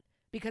good at it,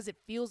 because it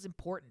feels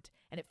important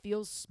and it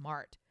feels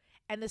smart.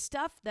 And the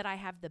stuff that I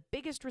have the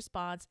biggest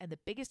response and the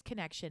biggest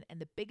connection and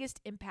the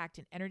biggest impact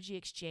and energy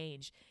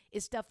exchange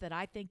is stuff that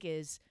I think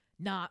is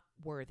not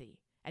worthy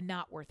and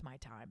not worth my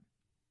time.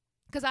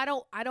 Because I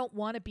don't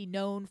want to be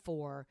known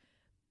for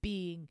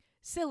being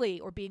silly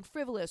or being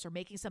frivolous or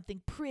making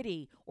something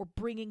pretty or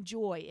bringing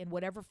joy in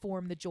whatever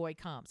form the joy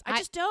comes. I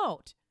just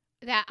don't.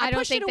 I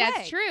don't think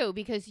that's true,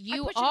 because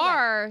you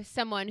are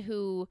someone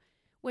who,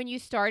 when you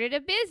started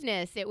a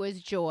business, it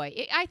was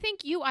joy. I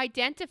think you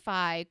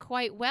identify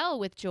quite well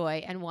with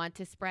joy and want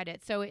to spread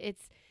it. So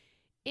it's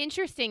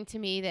interesting to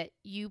me that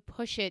you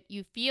push it,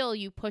 you feel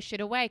you push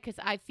it away, because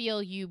I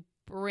feel you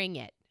bring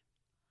it.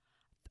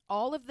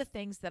 All of the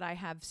things that I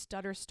have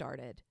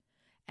started,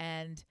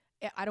 and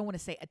I don't want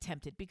to say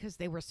attempted because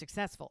they were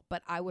successful,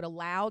 but I would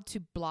allow to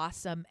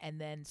blossom and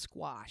then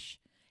squash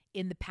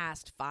in the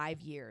past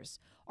 5 years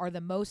are the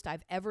most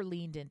I've ever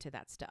leaned into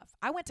that stuff.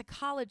 I went to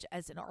college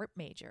as an art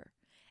major,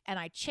 and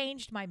I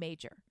changed my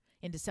major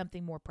into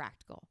something more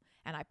practical.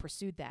 And I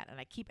pursued that, and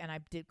I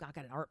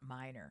got an art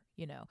minor,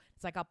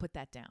 It's like, I'll put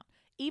that down.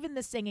 Even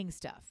the singing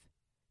stuff,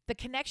 The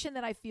connection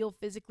that I feel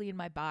physically in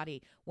my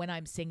body when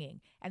I'm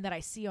singing and that I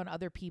see on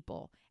other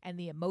people and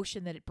the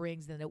emotion that it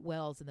brings and it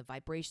wells and the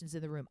vibrations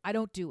in the room. I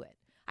don't do it.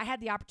 I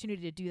had the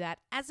opportunity to do that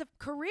as a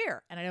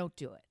career and I don't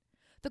do it.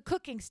 The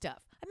cooking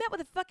stuff. I met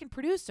with a fucking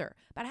producer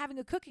about having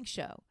a cooking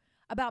show,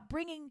 about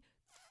bringing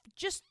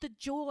just the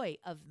joy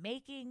of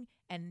making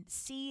and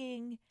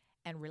seeing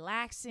and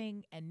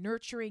relaxing and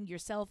nurturing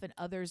yourself and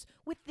others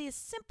with this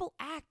simple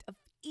act of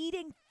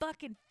eating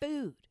fucking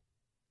food.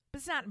 But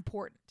it's not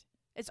important.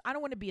 I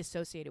don't want to be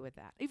associated with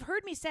that. You've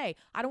heard me say,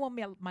 I don't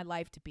want my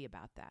life to be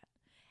about that.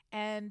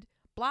 And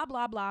blah,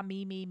 blah, blah,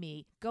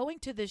 me. Going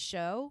to this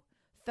show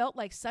felt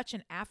like such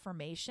an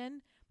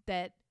affirmation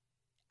that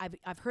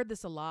I've heard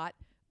this a lot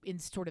in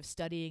sort of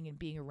studying and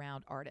being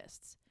around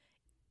artists.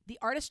 The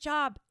artist's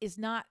job is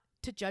not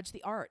to judge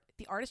the art.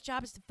 The artist's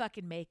job is to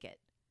fucking make it.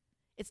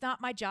 It's not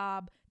my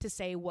job to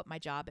say what my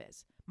job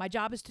is. My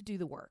job is to do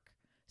the work.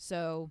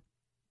 So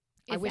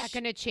is that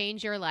going to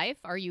change your life?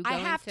 Are you going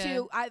to? I have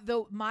to.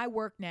 Though my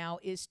work now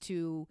is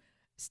to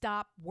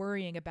stop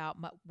worrying about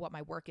what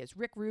my work is.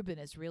 Rick Rubin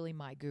is really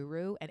my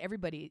guru, and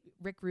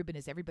Rick Rubin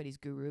is everybody's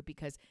guru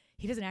because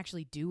he doesn't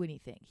actually do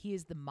anything. He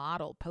is the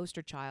model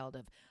poster child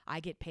of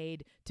I get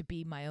paid to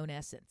be my own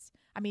essence.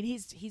 I mean,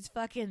 he's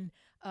fucking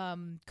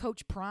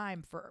Coach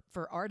Prime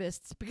for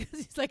artists because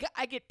he's like,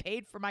 I get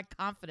paid for my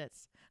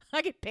confidence.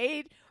 I get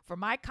paid for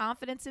my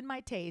confidence in my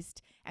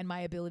taste and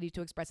my ability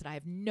to express it. I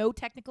have no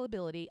technical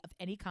ability of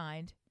any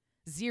kind.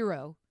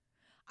 Zero.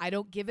 I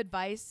don't give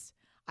advice.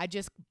 I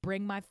just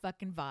bring my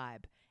fucking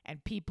vibe,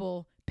 and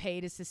people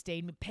pay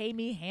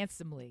me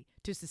handsomely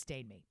to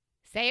sustain me.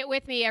 Say it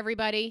with me,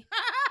 everybody.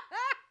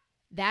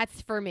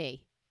 That's for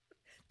me.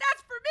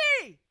 That's for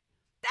me.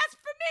 That's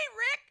for me,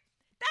 Rick.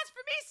 That's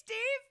for me, Steve.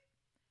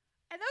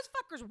 And those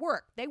fuckers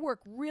work. They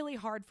work really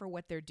hard for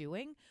what they're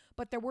doing,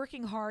 but they're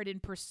working hard in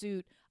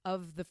pursuit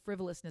of the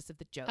frivolousness of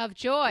the joke. Of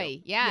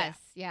joy. Yes.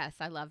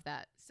 I love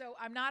that. So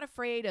I'm not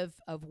afraid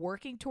of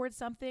working towards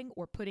something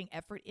or putting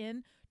effort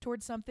in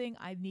towards something.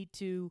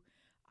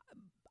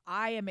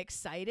 I am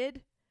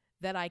excited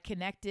that I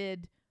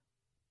connected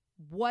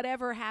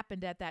whatever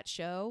happened at that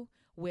show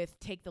with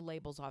take the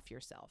labels off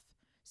yourself.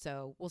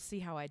 So we'll see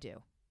how I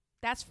do.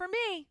 That's for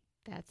me.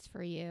 That's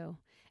for you.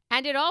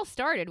 And it all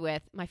started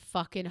with my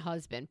fucking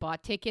husband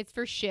bought tickets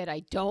for shit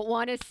I don't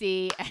want to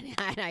see,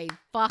 and I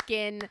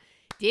fucking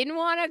didn't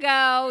want to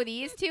go.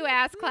 These two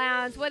ass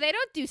clowns, well, they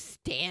don't do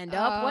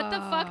stand-up. What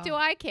the fuck do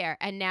I care?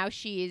 And now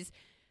she's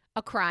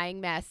a crying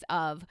mess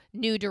of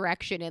new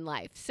direction in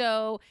life.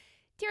 So,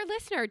 dear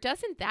listener,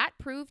 doesn't that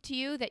prove to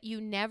you that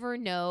you never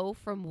know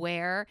from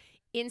where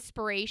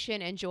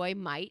inspiration and joy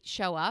might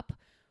show up?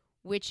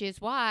 Which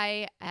is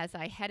why, as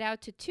I head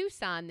out to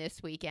Tucson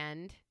this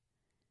weekend,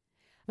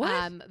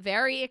 I'm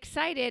very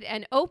excited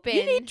and open.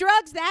 You need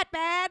drugs that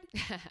bad?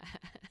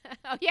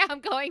 Oh, yeah, I'm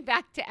going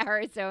back to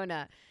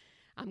Arizona.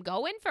 I'm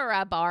going for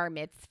a bar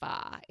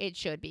mitzvah. It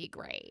should be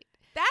great.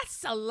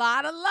 That's a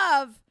lot of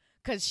love.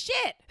 Because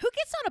shit, who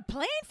gets on a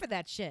plane for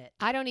that shit?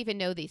 I don't even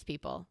know these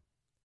people.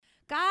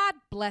 God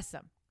bless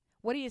them.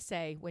 What do you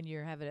say when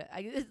you're having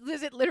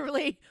is it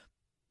literally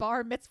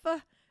bar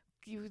mitzvah?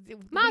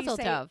 Mazel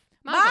tov.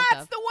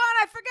 That's the one.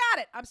 I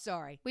forgot it. I'm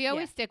sorry. We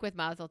always stick with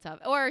Mazel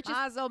tov. Or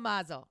just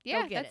Mazel.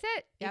 Yeah, that's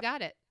it. You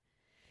got it.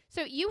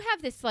 So you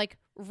have this like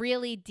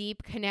really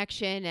deep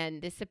connection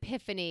and this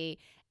epiphany.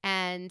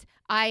 And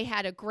I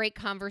had a great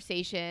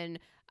conversation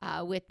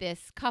with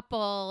this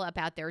couple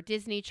about their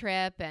Disney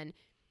trip.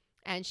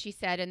 And she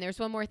said, and there's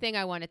one more thing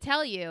I want to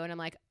tell you. And I'm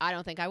like, I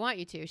don't think I want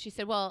you to. She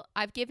said, well,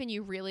 I've given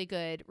you really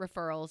good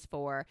referrals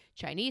for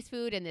Chinese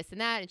food and this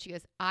and that. And she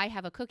goes, I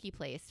have a cookie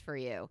place for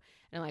you.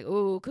 And I'm like,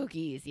 ooh,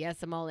 cookies.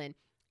 Yes, I'm all in.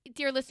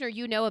 Dear listener,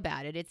 you know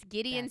about it. It's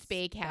Gideon's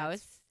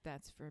Bakehouse.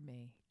 That's for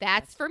me.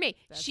 That's for me.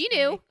 She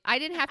knew. I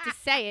didn't have to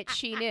say it.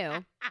 She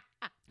knew.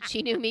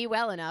 She knew me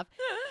well enough.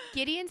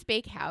 Gideon's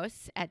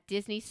Bakehouse at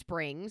Disney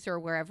Springs or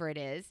wherever it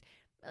is.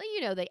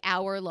 You know, the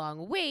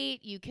hour-long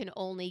wait. You can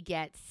only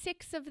get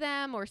 6 of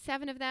them or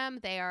 7 of them.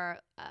 They're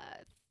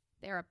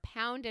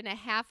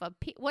 $1.50 a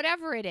piece,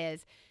 whatever it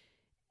is.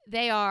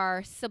 They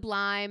are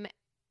sublime.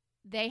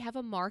 They have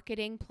a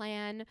marketing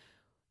plan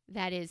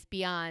that is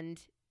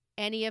beyond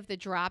any of the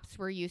drops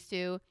we're used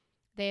to.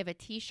 They have a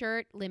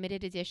T-shirt,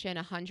 limited edition,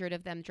 100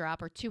 of them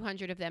drop or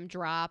 200 of them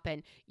drop,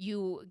 and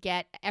you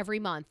get every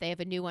month. They have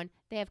a new one.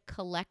 They have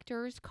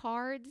collector's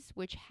cards,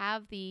 which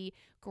have the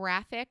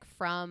graphic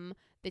from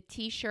the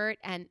T-shirt,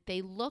 and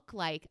they look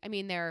like, I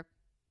mean, they're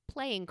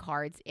playing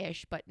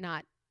cards-ish, but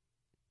not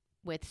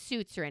with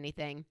suits or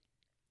anything.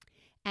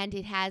 And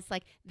it has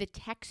like the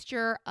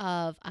texture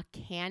of a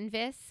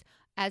canvas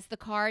as the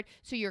card.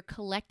 So you're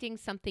collecting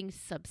something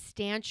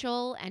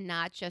substantial and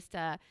not just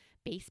a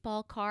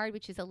baseball card,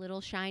 which is a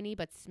little shiny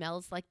but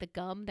smells like the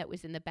gum that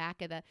was in the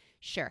back of the,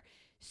 sure.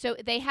 So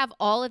they have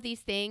all of these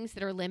things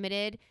that are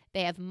limited.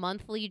 They have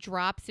monthly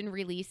drops and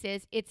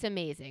releases. It's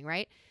amazing,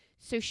 right?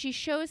 So she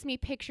shows me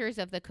pictures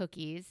of the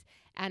cookies,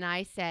 and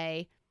I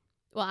say,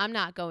 well, I'm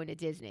not going to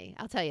Disney.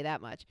 I'll tell you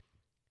that much.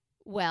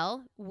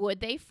 well, would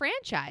they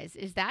franchise?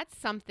 Is that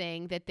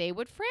something that they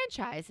would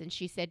franchise? And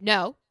she said,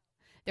 no.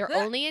 They're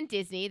only in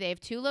Disney. They have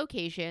 2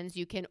 locations.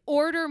 You can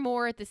order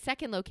more at the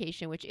second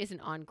location, which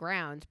isn't on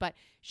grounds. But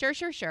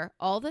sure.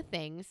 All the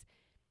things.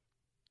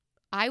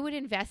 I would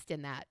invest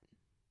in that.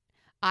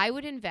 I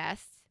would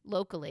invest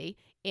locally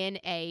in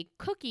a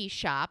cookie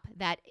shop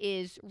that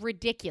is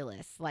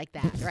ridiculous like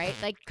that, right?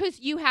 Like, because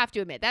you have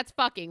to admit, that's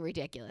fucking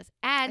ridiculous.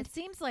 And it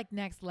seems like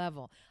next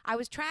level. I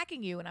was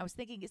tracking you and I was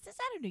thinking, is this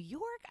out of New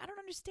York? I don't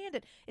understand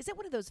it. Is it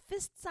one of those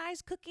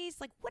fist-sized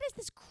cookies? Like, what is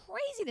this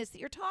craziness that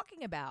you're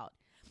talking about?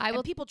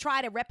 And people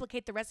try to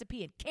replicate the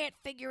recipe and can't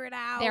figure it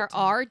out. There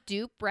are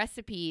dupe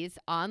recipes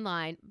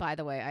online. By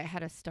the way, I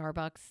had a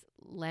Starbucks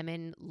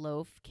lemon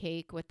loaf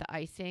cake with the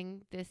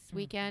icing this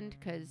weekend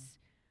because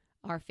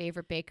our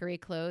favorite bakery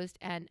closed,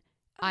 and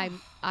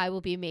I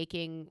will be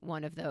making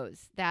one of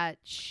those. That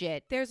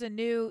shit. There's a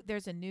new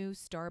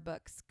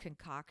Starbucks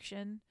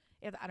concoction.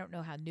 I don't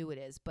know how new it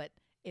is, but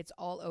it's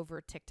all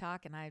over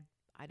TikTok, and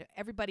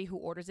everybody who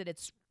orders it,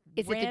 is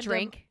it the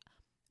drink?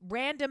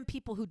 Random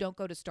people who don't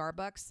go to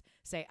Starbucks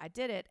say, I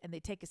did it, and they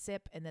take a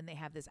sip, and then they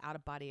have this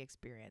out-of-body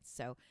experience.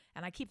 So,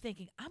 and I keep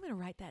thinking, I'm going to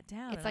write that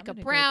down. It's like a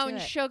brown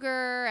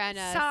sugar and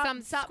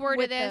some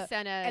squirt of this.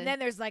 And then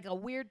there's like a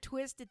weird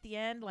twist at the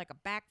end, like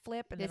a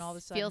backflip, and then all of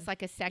a sudden. Feels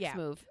like a sex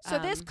move. So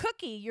this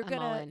cookie, you're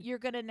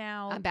gonna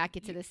now. I'm back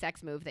into the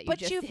sex move that you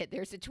just did.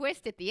 There's a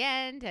twist at the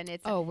end, and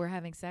it's. Oh, we're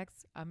having sex?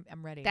 I'm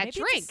ready. That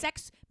drink.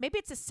 Maybe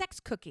it's a sex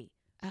cookie.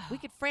 Oh. We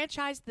could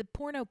franchise the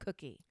porno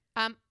cookie.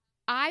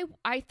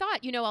 I thought,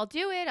 I'll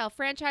do it. I'll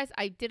franchise.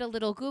 I did a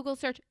little Google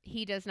search.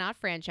 He does not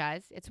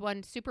franchise. It's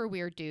one super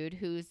weird dude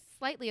who's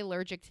slightly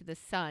allergic to the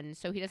sun,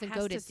 so he doesn't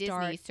go to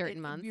Disney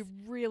certain months. You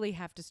really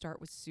have to start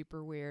with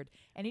super weird.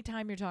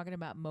 Anytime you're talking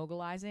about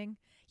mogulizing,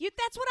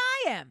 that's what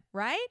I am,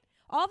 right?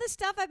 All this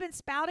stuff I've been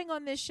spouting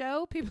on this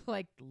show, people are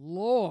like,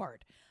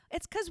 Lord.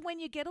 It's because when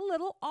you get a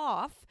little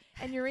off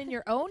and you're in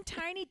your own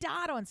tiny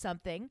dot on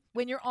something,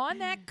 when you're on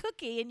that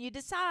cookie and you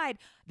decide,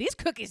 these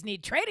cookies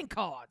need trading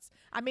cards.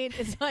 I mean,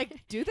 it's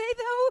like, do they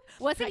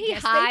though? Wasn't he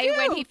high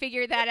when he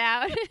figured that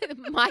out?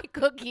 My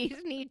cookies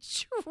need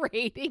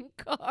trading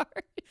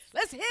cards.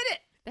 Let's hit it.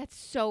 That's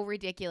so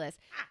ridiculous.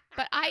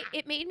 But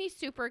it made me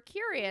super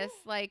curious.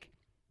 Like,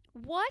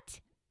 what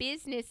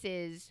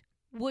businesses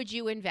would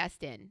you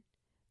invest in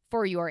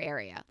for your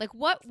area? Like,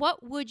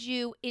 what would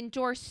you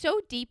endorse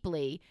so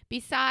deeply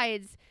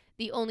besides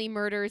the Only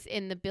Murders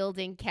in the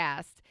Building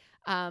cast?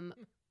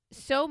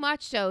 So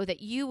much so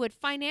that you would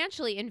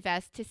financially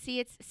invest to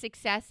see its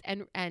success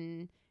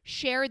and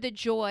share the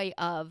joy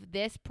of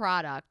this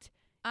product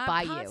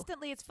by you.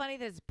 It's funny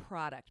that it's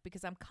product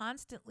because I'm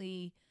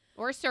constantly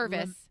or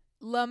service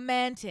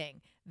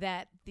lamenting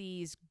that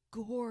these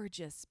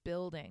gorgeous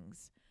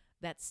buildings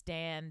that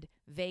stand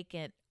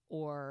vacant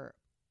or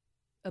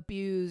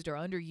abused or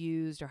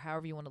underused or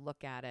however you want to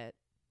look at it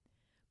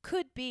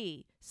could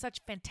be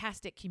such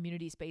fantastic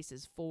community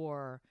spaces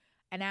for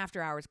an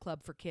after-hours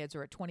club for kids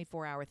or a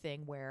 24-hour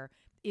thing where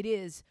it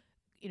is,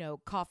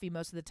 coffee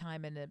most of the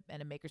time and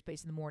a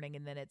makerspace in the morning,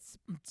 and then it's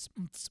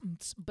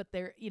but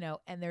there,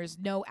 and there's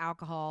no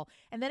alcohol,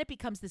 and then it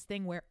becomes this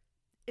thing where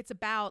it's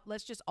about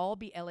let's just all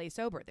be LA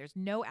sober. There's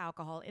no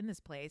alcohol in this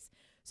place,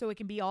 so it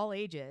can be all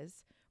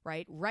ages.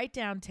 Right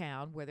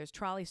downtown where there's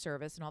trolley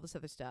service and all this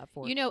other stuff.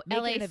 Or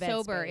LA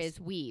sober is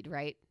weed,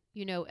 right?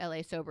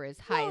 LA sober is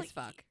high as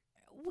fuck.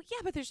 Well, yeah,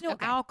 but there's no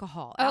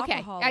alcohol. Okay,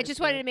 alcohol I just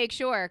wanted to make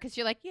sure because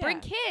you're like, bring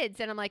kids.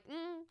 And I'm like,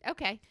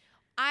 okay.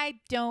 I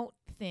don't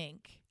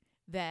think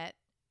that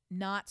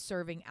not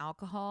serving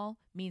alcohol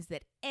means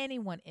that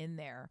anyone in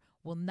there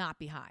will not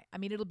be high. I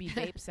mean, it'll be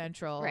Vape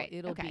Central. Right.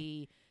 It'll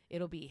be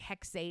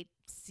Hexate,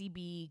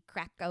 CB,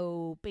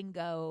 Cracko,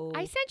 Bingo.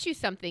 I sent you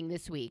something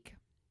this week.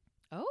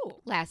 Oh.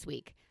 Last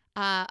week.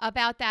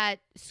 About that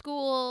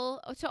school,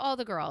 to all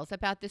the girls,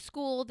 about the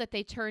school that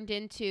they turned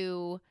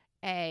into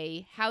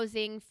a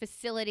housing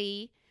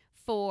facility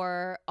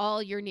for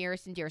all your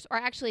nearest and dearest. Or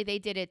actually, they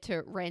did it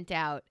to rent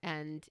out.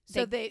 And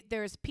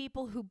there's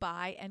people who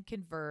buy and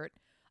convert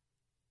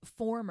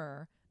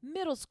former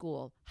middle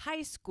school,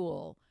 high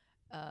school,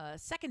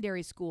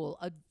 secondary school,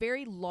 a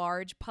very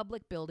large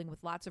public building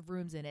with lots of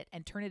rooms in it,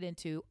 and turn it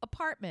into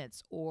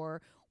apartments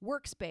or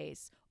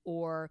workspace,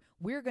 or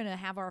we're going to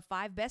have our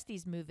 5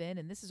 besties move in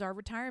and this is our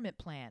retirement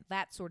plan.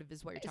 That sort of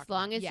is what you're talking about.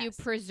 As long as you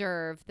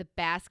preserve the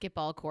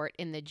basketball court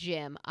in the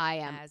gym, I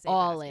am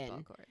all in.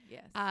 Court,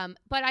 yes.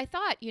 But I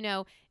thought,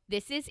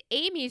 this is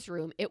Amy's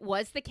room. It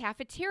was the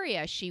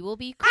cafeteria. She will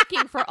be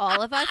cooking for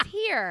all of us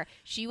here.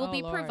 She will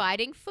be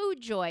providing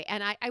food joy.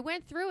 And I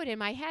went through it in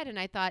my head and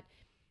I thought,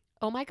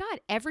 oh my God,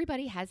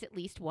 everybody has at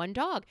least one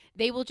dog.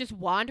 They will just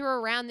wander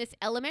around this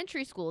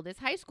elementary school, this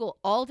high school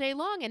all day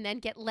long and then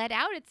get let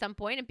out at some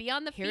point and be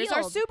on the field. Here's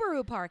our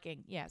Subaru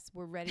parking. Yes,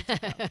 we're ready to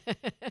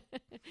go.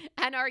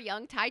 And our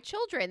young Thai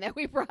children that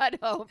we brought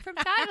home from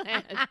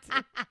Thailand.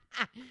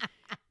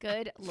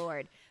 Good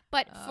Lord.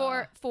 But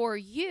for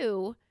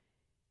you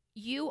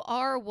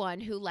are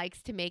one who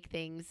likes to make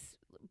things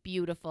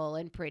beautiful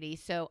and pretty.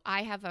 So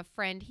I have a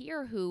friend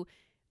here who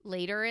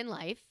later in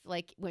life,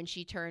 like when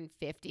she turned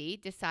 50,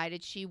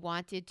 decided she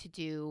wanted to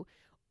do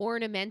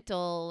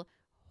ornamental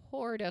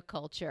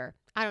horticulture.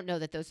 I don't know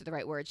that those are the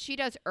right words. She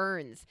does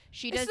urns.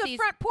 This is the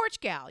front porch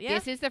gal, yeah?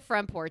 This is the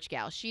front porch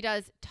gal. She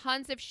does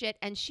tons of shit,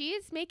 and she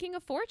is making a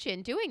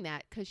fortune doing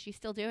that because she's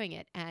still doing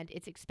it, and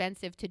it's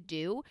expensive to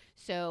do.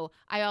 So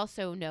I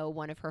also know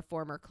one of her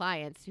former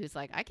clients who's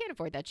like, I can't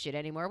afford that shit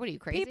anymore. What are you,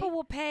 crazy? People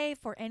will pay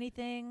for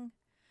anything.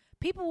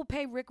 People will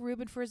pay Rick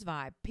Rubin for his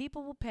vibe.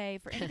 People will pay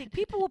for anything.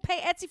 People will pay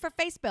Etsy for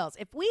face bells.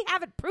 If we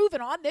haven't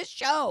proven on this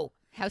show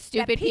how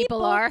stupid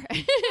people are.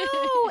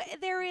 No,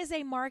 there is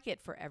a market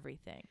for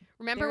everything.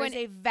 Remember there when is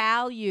a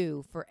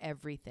value for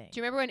everything. Do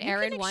you remember when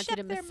Erin wanted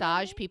to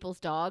massage people's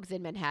dogs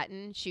in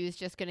Manhattan? She was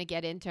just going to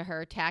get into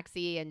her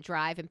taxi and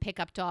drive and pick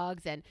up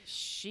dogs, and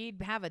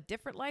she'd have a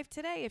different life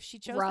today if she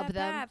chose rub that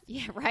them. path.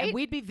 Yeah, right. And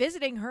we'd be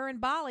visiting her in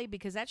Bali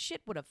because that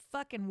shit would have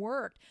fucking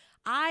worked.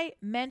 I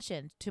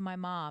mentioned to my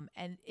mom,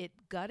 and it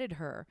gutted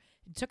her.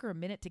 It took her a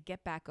minute to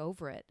get back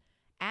over it.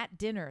 At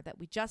dinner that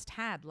we just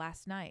had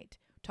last night,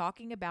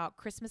 talking about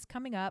Christmas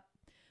coming up,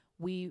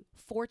 we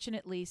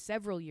fortunately,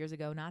 several years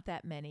ago, not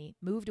that many,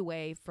 moved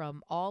away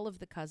from all of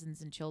the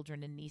cousins and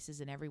children and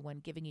nieces and everyone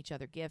giving each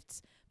other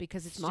gifts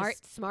because it's smart.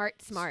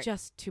 It's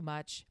just too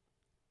much.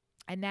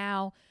 And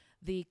now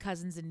the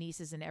cousins and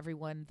nieces and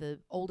everyone, the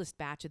oldest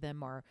batch of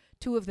them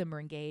two of them are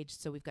engaged.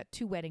 So we've got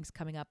 2 weddings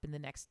coming up in the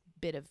next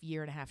bit of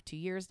year and a half, 2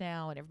 years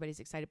now, and everybody's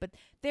excited. But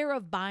they're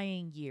of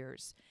buying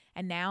years.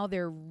 And now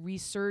they're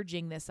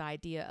resurging this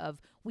idea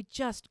of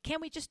can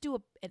we just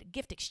do a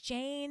gift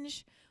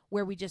exchange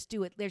where we just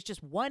do it? There's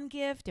just one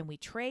gift and we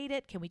trade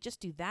it. Can we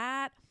just do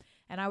that?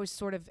 And I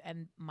was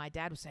and my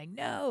dad was saying,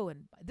 no.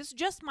 And this is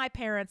just my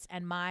parents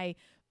and my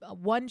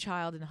one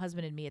child and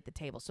husband and me at the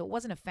table. So it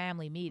wasn't a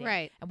family meeting.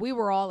 Right. And we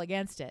were all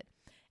against it.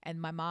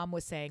 And my mom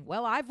was saying,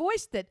 well, I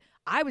voiced that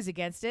I was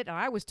against it. And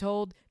I was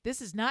told,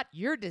 this is not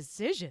your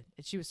decision.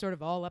 And she was sort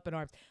of all up in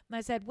arms. And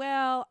I said,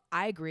 well,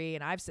 I agree.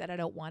 And I've said I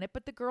don't want it,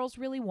 but the girls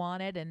really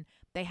want it. And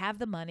they have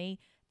the money.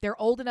 They're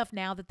old enough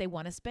now that they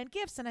want to spend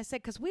gifts. And I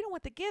said, because we don't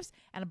want the gifts.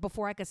 And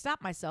before I could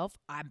stop myself,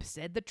 I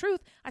said the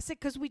truth. I said,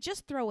 because we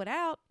just throw it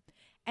out.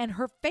 And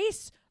her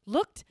face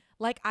looked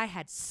like I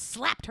had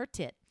slapped her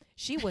tit.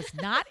 She was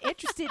not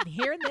interested in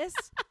hearing this.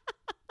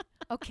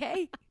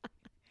 Okay.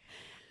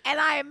 And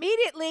I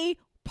immediately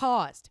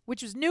paused,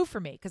 which was new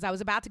for me because I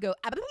was about to go,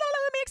 let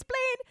me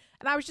explain.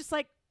 And I was just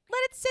like,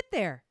 let it sit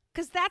there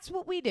because that's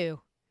what we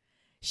do.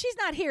 She's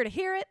not here to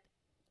hear it.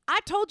 I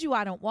told you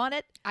I don't want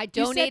it. I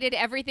donated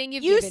everything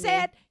you've given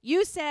me.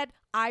 You said,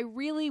 I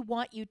really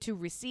want you to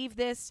receive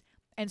this.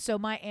 And so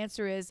my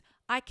answer is,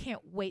 I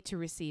can't wait to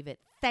receive it.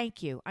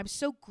 Thank you. I'm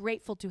so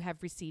grateful to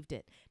have received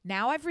it.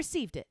 Now I've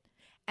received it.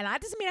 And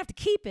that doesn't mean I have to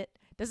keep it.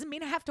 Doesn't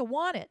mean I have to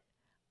want it.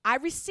 I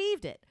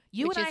received it.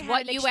 Which is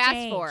what you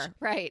asked for,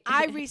 right?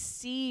 I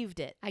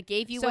received it. I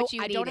gave you what you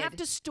needed. I don't have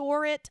to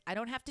store it. I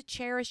don't have to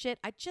cherish it.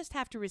 I just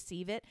have to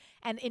receive it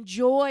and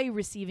enjoy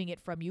receiving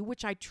it from you,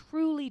 which I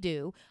truly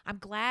do. I'm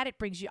glad it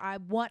brings you. I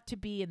want to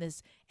be in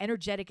this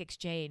energetic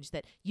exchange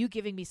that you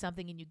giving me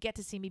something and you get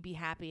to see me be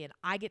happy and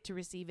I get to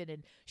receive it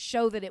and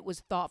show that it was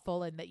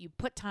thoughtful and that you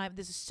put time.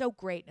 This is so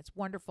great and it's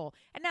wonderful.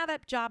 And now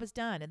that job is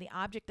done and the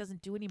object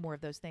doesn't do any more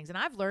of those things. And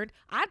I've learned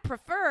I'd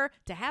prefer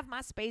to have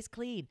my space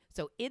clean.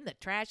 So in the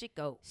trash it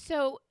goes.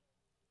 So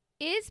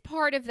is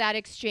part of that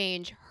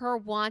exchange her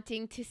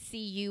wanting to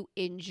see you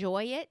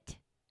enjoy it,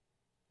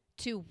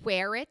 to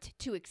wear it,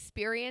 to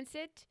experience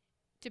it,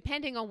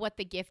 depending on what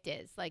the gift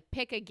is? Like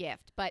pick a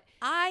gift. But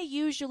I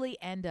usually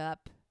end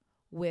up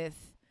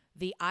with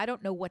I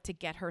don't know what to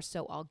get her,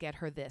 so I'll get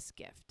her this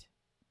gift.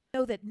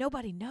 Know that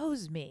nobody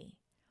knows me.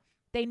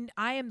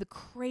 I am the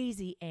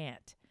crazy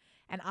aunt.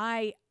 And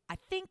I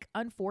think,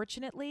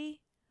 unfortunately,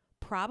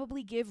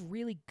 probably give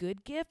really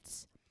good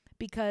gifts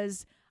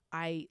because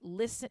I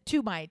listen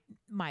to my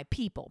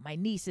people, my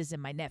nieces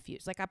and my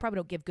nephews. Like I probably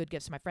don't give good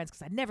gifts to my friends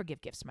because I never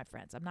give gifts to my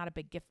friends. I'm not a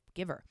big gift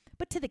giver.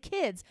 But to the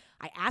kids,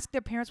 I ask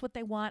their parents what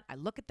they want. I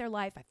look at their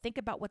life. I think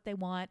about what they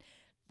want.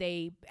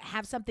 They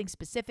have something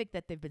specific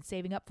that they've been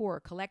saving up for,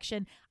 a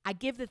collection. I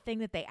give the thing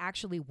that they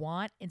actually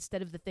want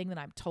instead of the thing that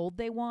I'm told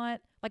they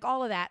want. Like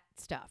all of that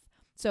stuff.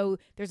 So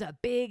there's a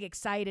big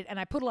excited, and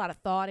I put a lot of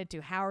thought into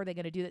how are they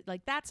going to do that.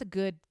 Like that's a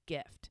good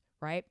gift,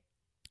 right?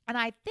 And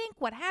I think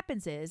what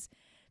happens is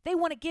they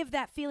want to give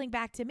that feeling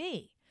back to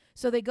me.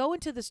 So they go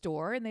into the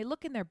store and they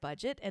look in their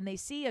budget and they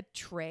see a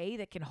tray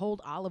that can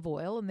hold olive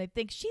oil and they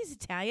think, she's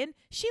Italian.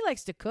 She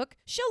likes to cook.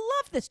 She'll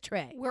love this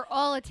tray. We're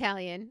all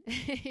Italian.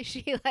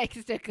 She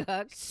likes to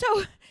cook.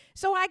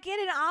 So I get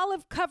an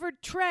olive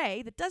covered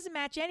tray that doesn't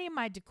match any of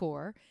my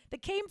decor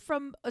that came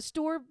from a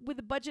store with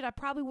a budget I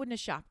probably wouldn't have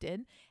shopped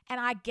in. And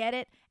I get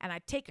it and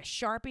I take a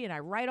Sharpie and I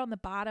write on the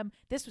bottom,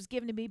 this was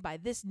given to me by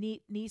this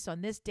niece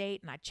on this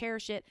date, and I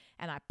cherish it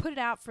and I put it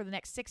out for the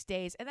next 6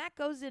 days. And that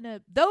goes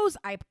those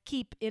I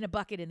keep in a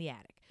bucket in the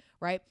attic,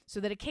 right? So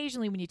that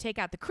occasionally when you take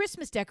out the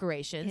Christmas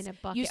decorations, in a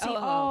bucket. you see,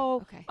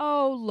 okay.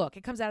 Look,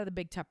 it comes out of the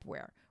big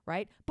Tupperware,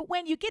 right? But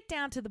when you get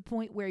down to the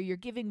point where you're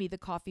giving me the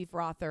coffee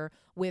frother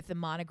with a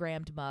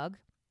monogrammed mug,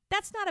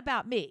 that's not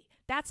about me.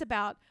 That's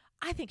about,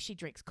 I think she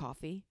drinks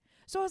coffee.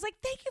 So I was like,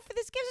 thank you for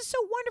this gift. It's so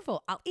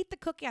wonderful. I'll eat the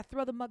cookie. I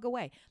throw the mug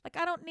away. Like,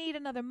 I don't need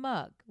another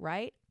mug,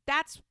 right?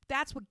 That's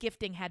what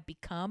gifting had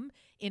become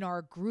in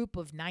our group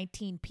of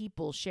 19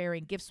 people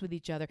sharing gifts with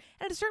each other.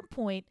 And at a certain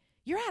point,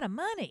 you're out of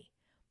money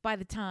by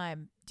the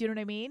time, do you know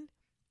what I mean?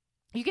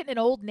 You get an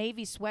Old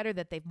Navy sweater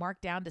that they've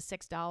marked down to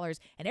 $6,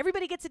 and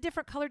everybody gets a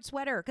different colored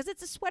sweater because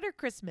it's a sweater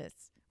Christmas,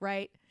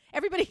 right?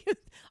 Everybody,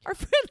 our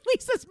friend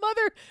Lisa's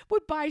mother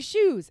would buy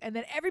shoes, and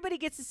then everybody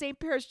gets the same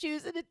pair of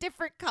shoes in a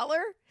different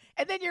color,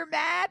 and then you're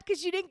mad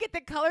because you didn't get the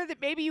color that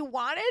maybe you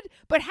wanted.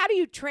 But how do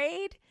you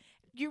trade?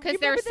 Because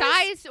they're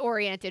size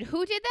oriented.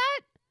 Who did that?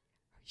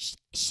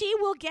 She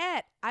will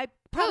get. I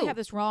probably have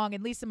this wrong,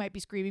 and Lisa might be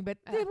screaming, but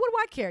what do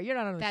I care? You're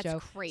not on the show.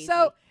 That's crazy.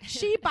 So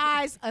she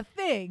buys a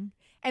thing,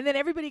 and then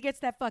everybody gets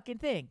that fucking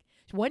thing.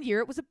 One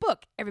year it was a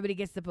book. Everybody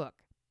gets the book.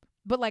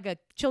 But like a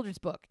children's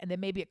book, and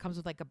then maybe it comes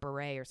with like a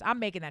beret or something. I'm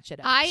making that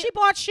shit up. She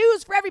bought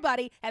shoes for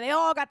everybody, and they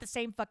all got the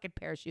same fucking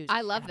pair of shoes.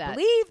 I love that. I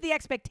believe the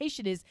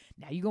expectation is,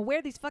 now you're going to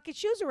wear these fucking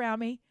shoes around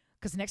me,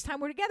 because next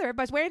time we're together,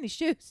 everybody's wearing these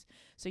shoes.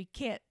 So you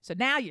can't. So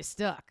now you're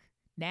stuck.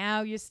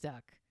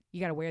 You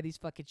got to wear these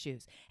fucking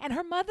shoes. And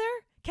her mother,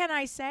 can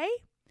I say,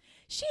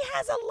 she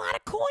has a lot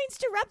of coins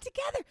to rub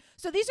together.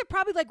 So these are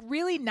probably like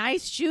really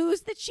nice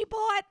shoes that she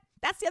bought.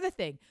 That's the other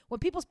thing. When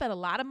people spend a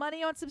lot of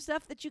money on some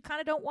stuff that you kind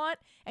of don't want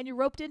and you're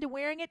roped into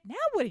wearing it, now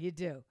what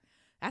do?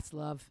 That's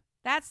love.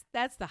 That's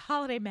the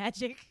holiday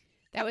magic.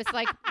 That was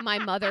like my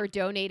mother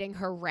donating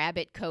her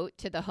rabbit coat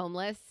to the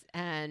homeless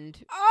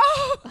and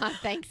on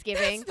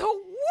Thanksgiving. That's the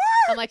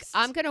worst. I'm like,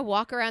 I'm going to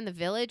walk around the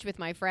village with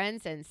my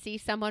friends and see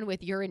someone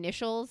with your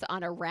initials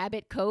on a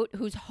rabbit coat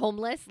who's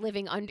homeless,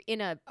 living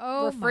in a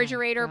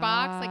refrigerator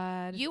box.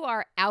 Like, you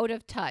are out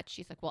of touch.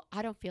 She's like, well,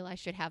 I don't feel I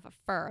should have a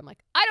fur. I'm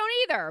like, I don't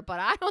either, but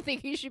I don't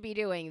think you should be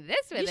doing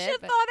this with it. You should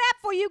have thought that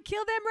before you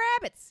kill them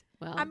rabbits.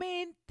 Well, I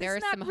mean, there are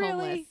some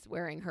homeless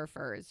wearing her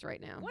furs right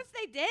now. Once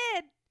they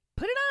did,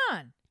 put it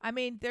on. I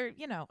mean, they're,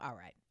 all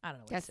right. I don't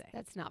know what to say.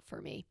 That's not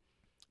for me.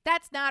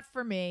 That's not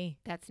for me.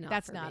 That's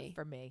not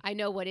for me. I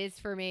know what is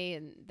for me,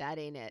 and that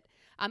ain't it.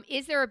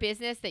 Is there a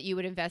business that you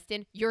would invest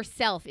in?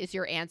 Yourself is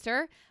your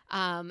answer.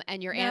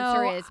 And your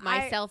answer is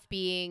myself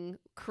being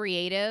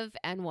creative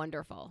and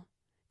wonderful.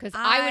 Because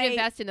I would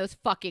invest in those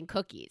fucking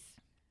cookies.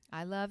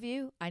 I love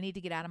you. I need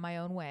to get out of my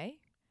own way.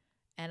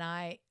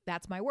 And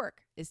that's my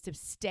work, is to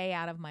stay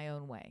out of my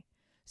own way.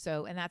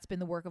 So, and that's been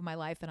the work of my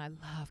life, and I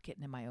love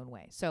getting in my own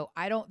way. So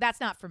that's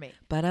not for me.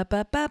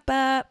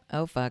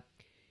 Oh, fuck.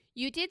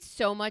 You did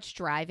so much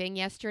driving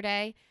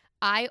yesterday.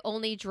 I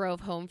only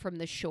drove home from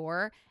the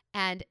shore,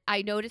 and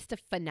I noticed a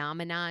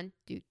phenomenon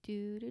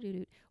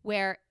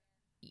where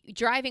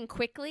driving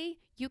quickly,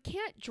 you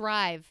can't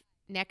drive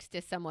next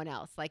to someone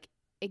else, like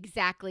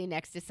exactly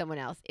next to someone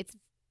else. It's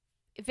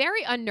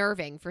very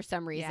unnerving for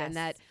some reason.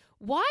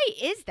 Why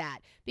is that?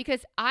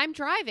 Because I'm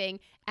driving,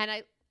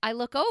 and I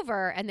look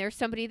over, and there's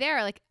somebody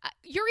there. Like,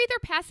 you're either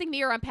passing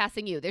me or I'm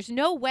passing you. There's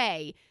no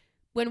way,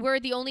 when we're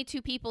the only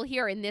two people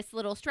here in this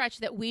little stretch,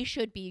 that we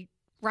should be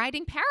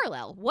riding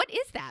parallel. What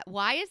is that?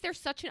 Why is there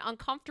such an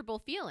uncomfortable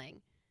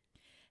feeling?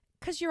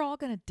 Because you're all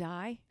going to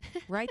die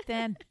right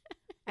then,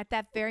 at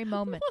that very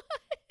moment.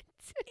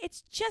 What?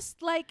 It's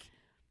just like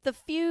the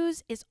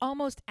fuse is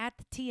almost at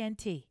the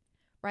TNT,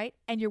 right?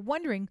 And you're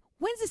wondering,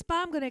 when's this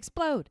bomb going to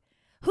explode?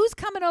 Who's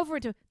coming over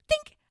to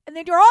think? And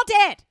then you're all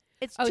dead.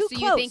 It's too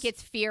close. You think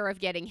it's fear of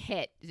getting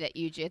hit that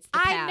it's the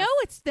I know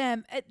it's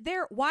them.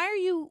 What are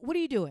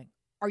you doing?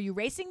 Are you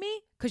racing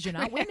me? Because you're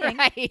not winning.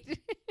 Right.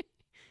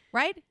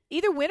 Right?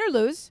 Either win or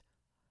lose.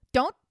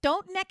 Don't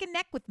neck and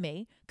neck with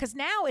me. Because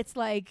now it's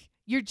like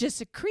you're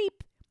just a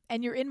creep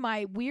and you're in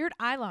my weird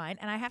eye line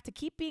and I have to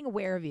keep being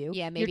aware of you.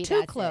 Yeah, maybe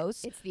you're too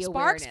close. It's the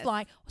Sparks awareness.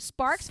 flying.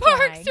 Sparks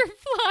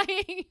are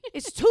flying.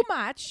 It's too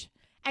much.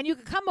 And you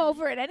can come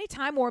over at any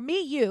time or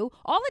meet you.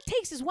 All it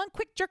takes is one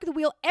quick jerk of the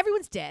wheel.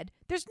 Everyone's dead.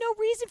 There's no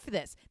reason for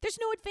this. There's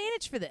no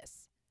advantage for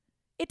this.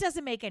 It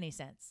doesn't make any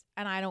sense.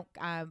 And I don't,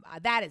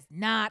 that is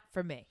not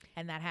for me.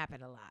 And that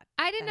happened a lot.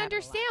 I didn't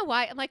understand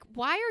why. I'm like,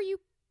 why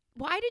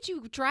did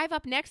you drive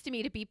up next to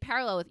me to be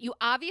parallel with? You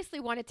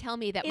obviously want to tell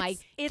me that my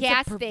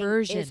gas thing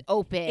is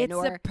open. It's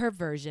a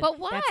perversion. But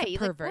why? That's a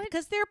pervert.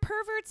 Because there are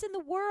perverts in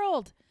the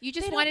world. You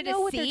just wanted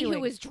to see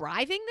who was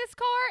driving this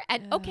car?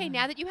 And okay,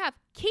 now that you have,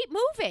 keep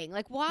moving.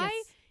 Like, why?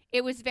 Yes.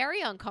 It was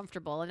very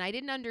uncomfortable. And I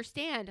didn't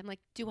understand. I'm like,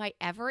 do I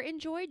ever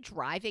enjoy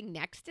driving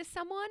next to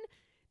someone?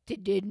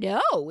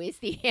 No is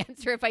the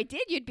answer. If I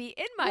did, you'd be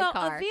in my car.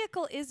 Well, a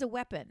vehicle is a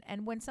weapon.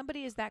 And when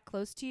somebody is that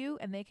close to you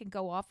and they can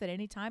go off at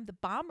any time, the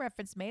bomb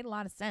reference made a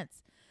lot of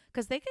sense.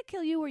 Because they could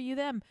kill you or you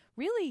them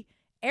really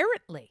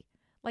errantly.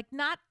 Like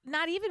not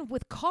even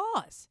with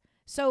cause.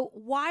 So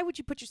why would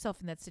you put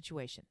yourself in that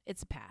situation?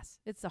 It's a pass.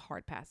 It's a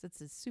hard pass.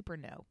 It's a super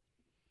no.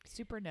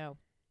 Super no.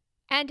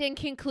 And in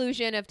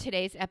conclusion of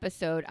today's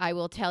episode, I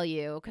will tell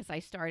you, because I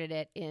started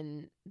it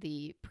in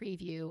the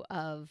preview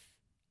of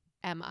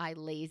Am I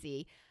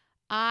Lazy?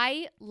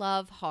 I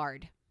love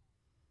hard.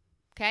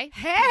 Okay?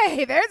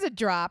 Hey, there's a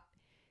drop.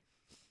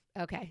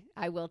 Okay,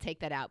 I will take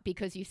that out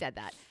because you said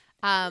that.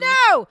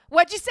 No!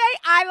 What'd you say?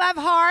 I love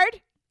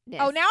hard?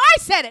 Yes. Oh, now I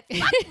said it.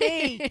 Fuck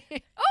me.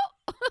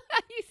 Oh,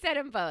 you said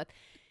them both.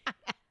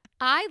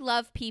 I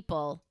love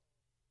people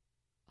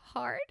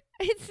hard.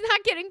 It's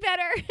not getting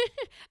better.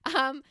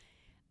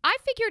 I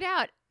figured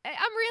out I'm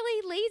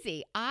really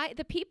lazy.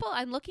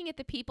 I'm looking at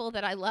the people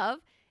that I love.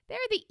 They're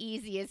the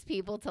easiest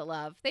people to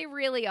love. They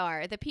really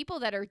are. The people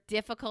that are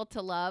difficult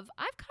to love,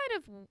 I've kind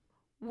of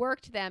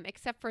worked them,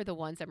 except for the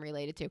ones I'm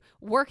related to,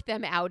 worked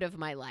them out of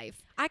my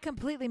life. I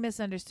completely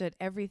misunderstood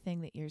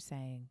everything that you're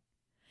saying.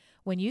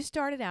 When you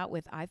started out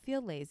with I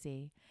feel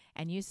lazy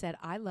and you said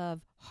I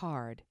love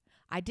hard,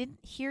 I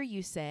didn't hear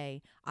you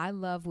say I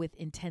love with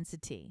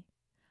intensity.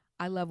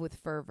 I love with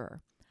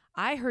fervor.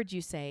 I heard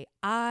you say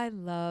I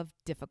love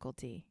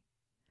difficulty.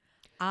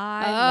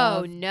 I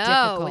love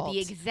difficult. The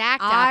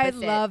exact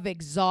opposite. I love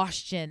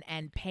exhaustion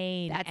and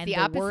pain. That's and the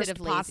the opposite worst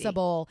of lazy.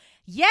 possible.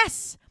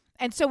 Yes.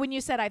 And so when you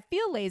said I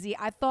feel lazy,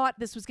 I thought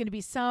this was going to be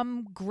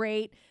some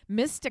great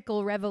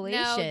mystical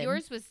revelation. No,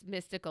 yours was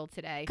mystical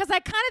today. Because I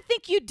kind of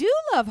think you do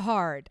love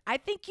hard. I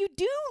think you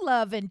do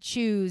love and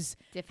choose.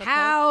 Difficult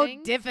How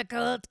things?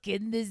 difficult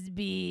can this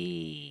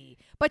be?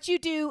 But you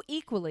do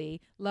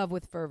equally love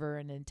with fervor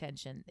and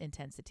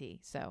intensity.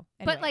 So,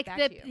 anyway, but like back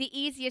to you. the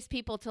easiest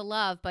people to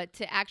love, but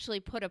to actually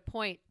put a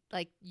point,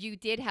 like you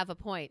did have a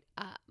point.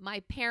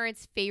 My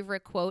parents'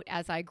 favorite quote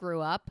as I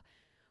grew up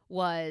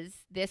was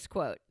this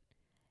quote.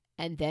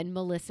 And then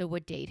Melissa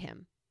would date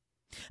him.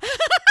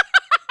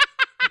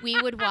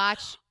 We would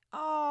watch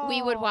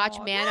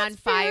Man on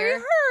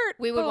Fire.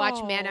 We would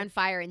watch Man on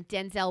Fire, and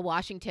Denzel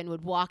Washington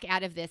would walk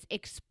out of this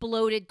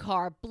exploded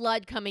car,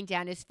 blood coming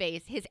down his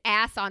face, his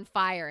ass on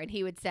fire, and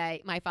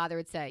my father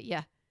would say,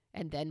 yeah,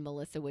 and then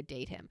Melissa would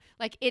date him.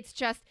 Like, it's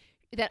just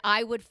that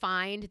I would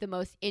find the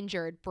most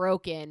injured,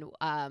 broken,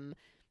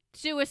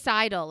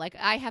 suicidal. Like,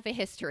 I have a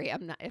history.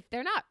 If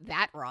they're not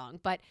that wrong,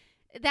 but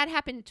that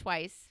happened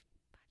twice.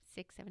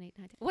 6, 7, 8,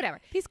 9, 10,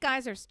 whatever. These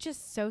guys are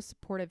just so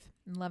supportive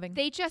and loving.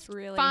 They just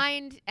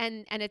find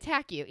and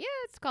attack you. Yeah,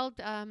 it's called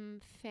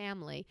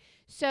family.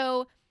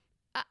 So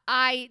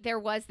there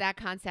was that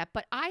concept,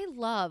 but I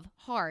love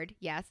hard.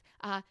 Yes,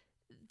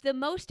 the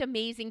most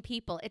amazing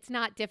people. It's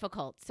not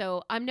difficult.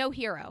 So I'm no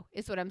hero,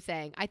 is what I'm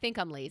saying. I think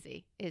I'm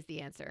lazy is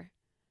the answer.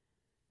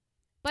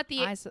 But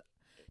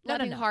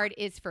loving hard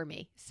is for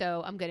me,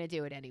 so I'm going to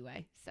do it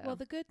anyway. So well,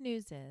 the good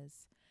news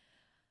is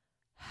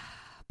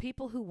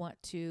people who want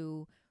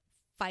to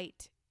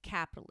fight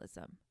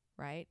capitalism,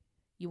 right?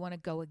 You want to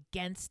go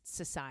against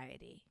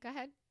society. Go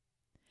ahead.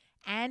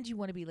 And you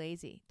want to be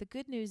lazy. The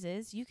good news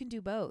is you can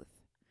do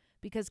both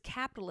because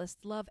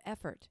capitalists love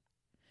effort.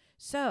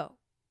 So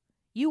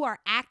you are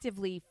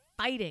actively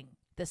fighting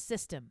the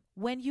system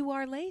when you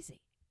are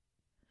lazy.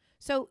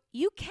 So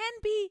you can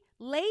be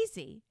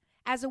lazy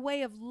as a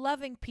way of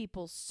loving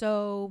people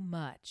so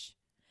much.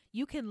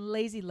 You can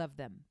lazy love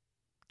them.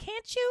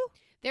 Can't you?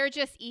 They're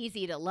just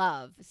easy to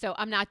love. So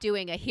I'm not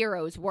doing a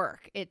hero's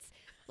work. It's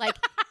like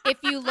if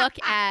you look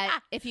at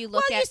you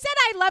said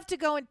I love to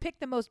go and pick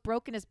the most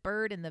brokenest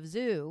bird in the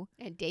zoo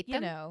and date them.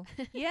 You know.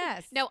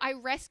 Yes. No, I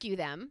rescue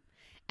them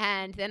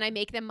and then I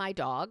make them my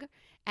dog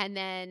and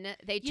then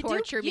they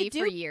torture me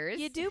for years.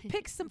 You do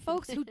pick some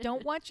folks who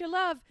don't want your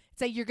love.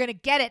 Say you're going to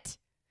get it.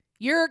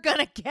 You're going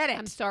to get it.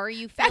 I'm sorry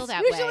you feel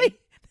that way.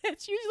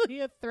 That's usually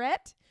a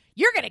threat.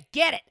 You're going to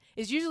get it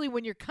is usually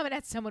when you're coming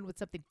at someone with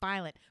something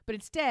violent. But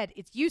instead,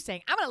 it's you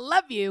saying, I'm going to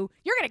love you.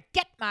 You're going to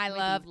get my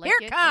love. Here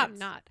it comes.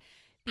 Not.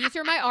 These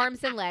are my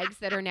arms and legs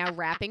that are now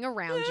wrapping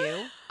around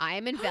you. I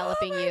am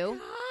enveloping you.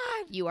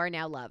 God. You are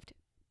now loved.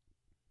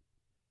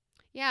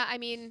 Yeah, I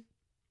mean,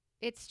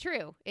 it's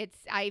true.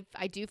 I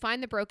do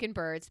find the broken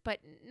birds, but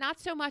not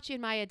so much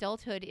in my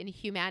adulthood in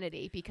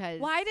humanity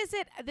because... Why does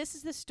it... This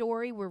is the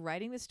story. We're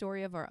writing the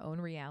story of our own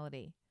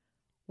reality.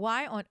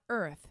 Why on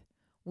earth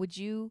would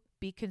you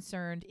be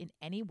concerned in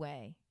any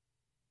way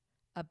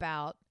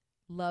about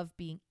love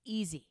being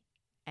easy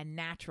and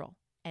natural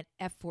and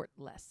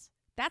effortless?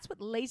 That's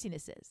what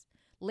laziness is.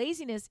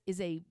 Laziness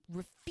is a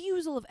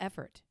refusal of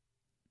effort.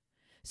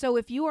 So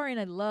if you are in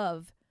a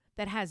love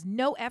that has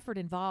no effort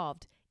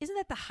involved, isn't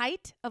that the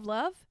height of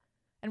love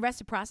and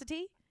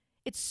reciprocity?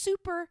 It's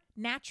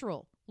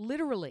supernatural,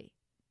 literally.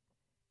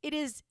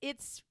 It's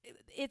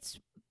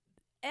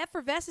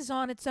effervesces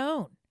on its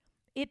own.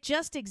 It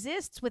just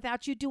exists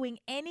without you doing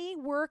any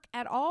work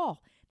at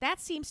all.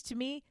 That seems to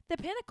me the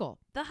pinnacle,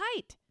 the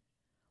height.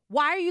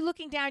 Why are you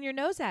looking down your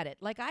nose at it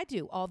like I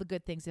do all the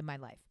good things in my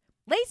life?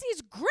 Lazy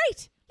is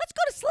great. Let's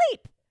go to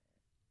sleep.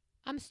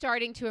 I'm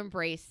starting to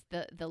embrace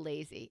the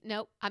lazy.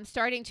 Nope. I'm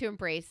starting to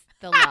embrace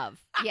the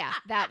love. Yeah,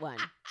 that one.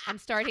 I'm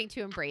starting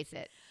to embrace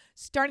it.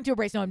 Starting to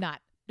embrace. No, I'm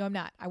not.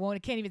 I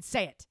can't even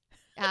say it.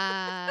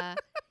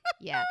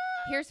 Yeah.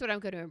 Here's what I'm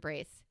going to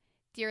embrace.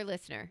 Dear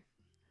listener,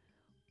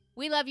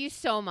 we love you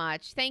so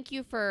much. Thank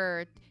you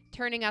for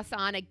turning us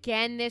on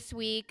again this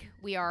week.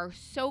 We are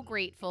so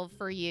grateful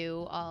for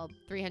you, all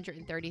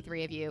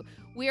 333 of you.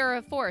 We are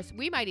a force.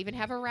 We might even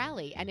have a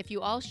rally. And if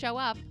you all show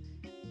up,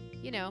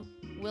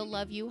 we'll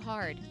love you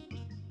hard.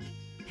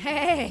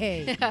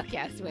 Hey. Okay,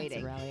 I was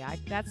waiting.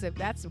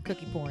 That's some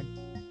cookie porn.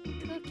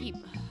 Cookie.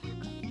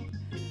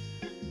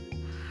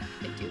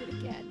 They do it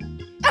again.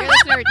 Dear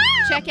listener,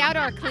 check out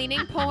our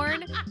cleaning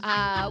porn.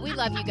 We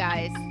love you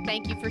guys.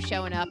 Thank you for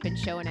showing up and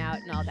showing out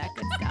and all that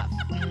good stuff.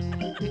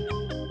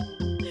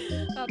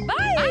 Bye. Bye.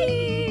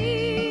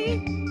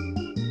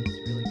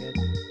 It's really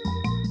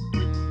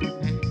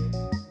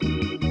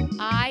good.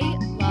 I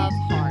love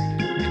hard.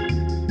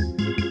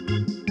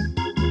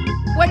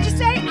 What'd you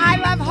say? I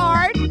love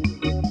hard?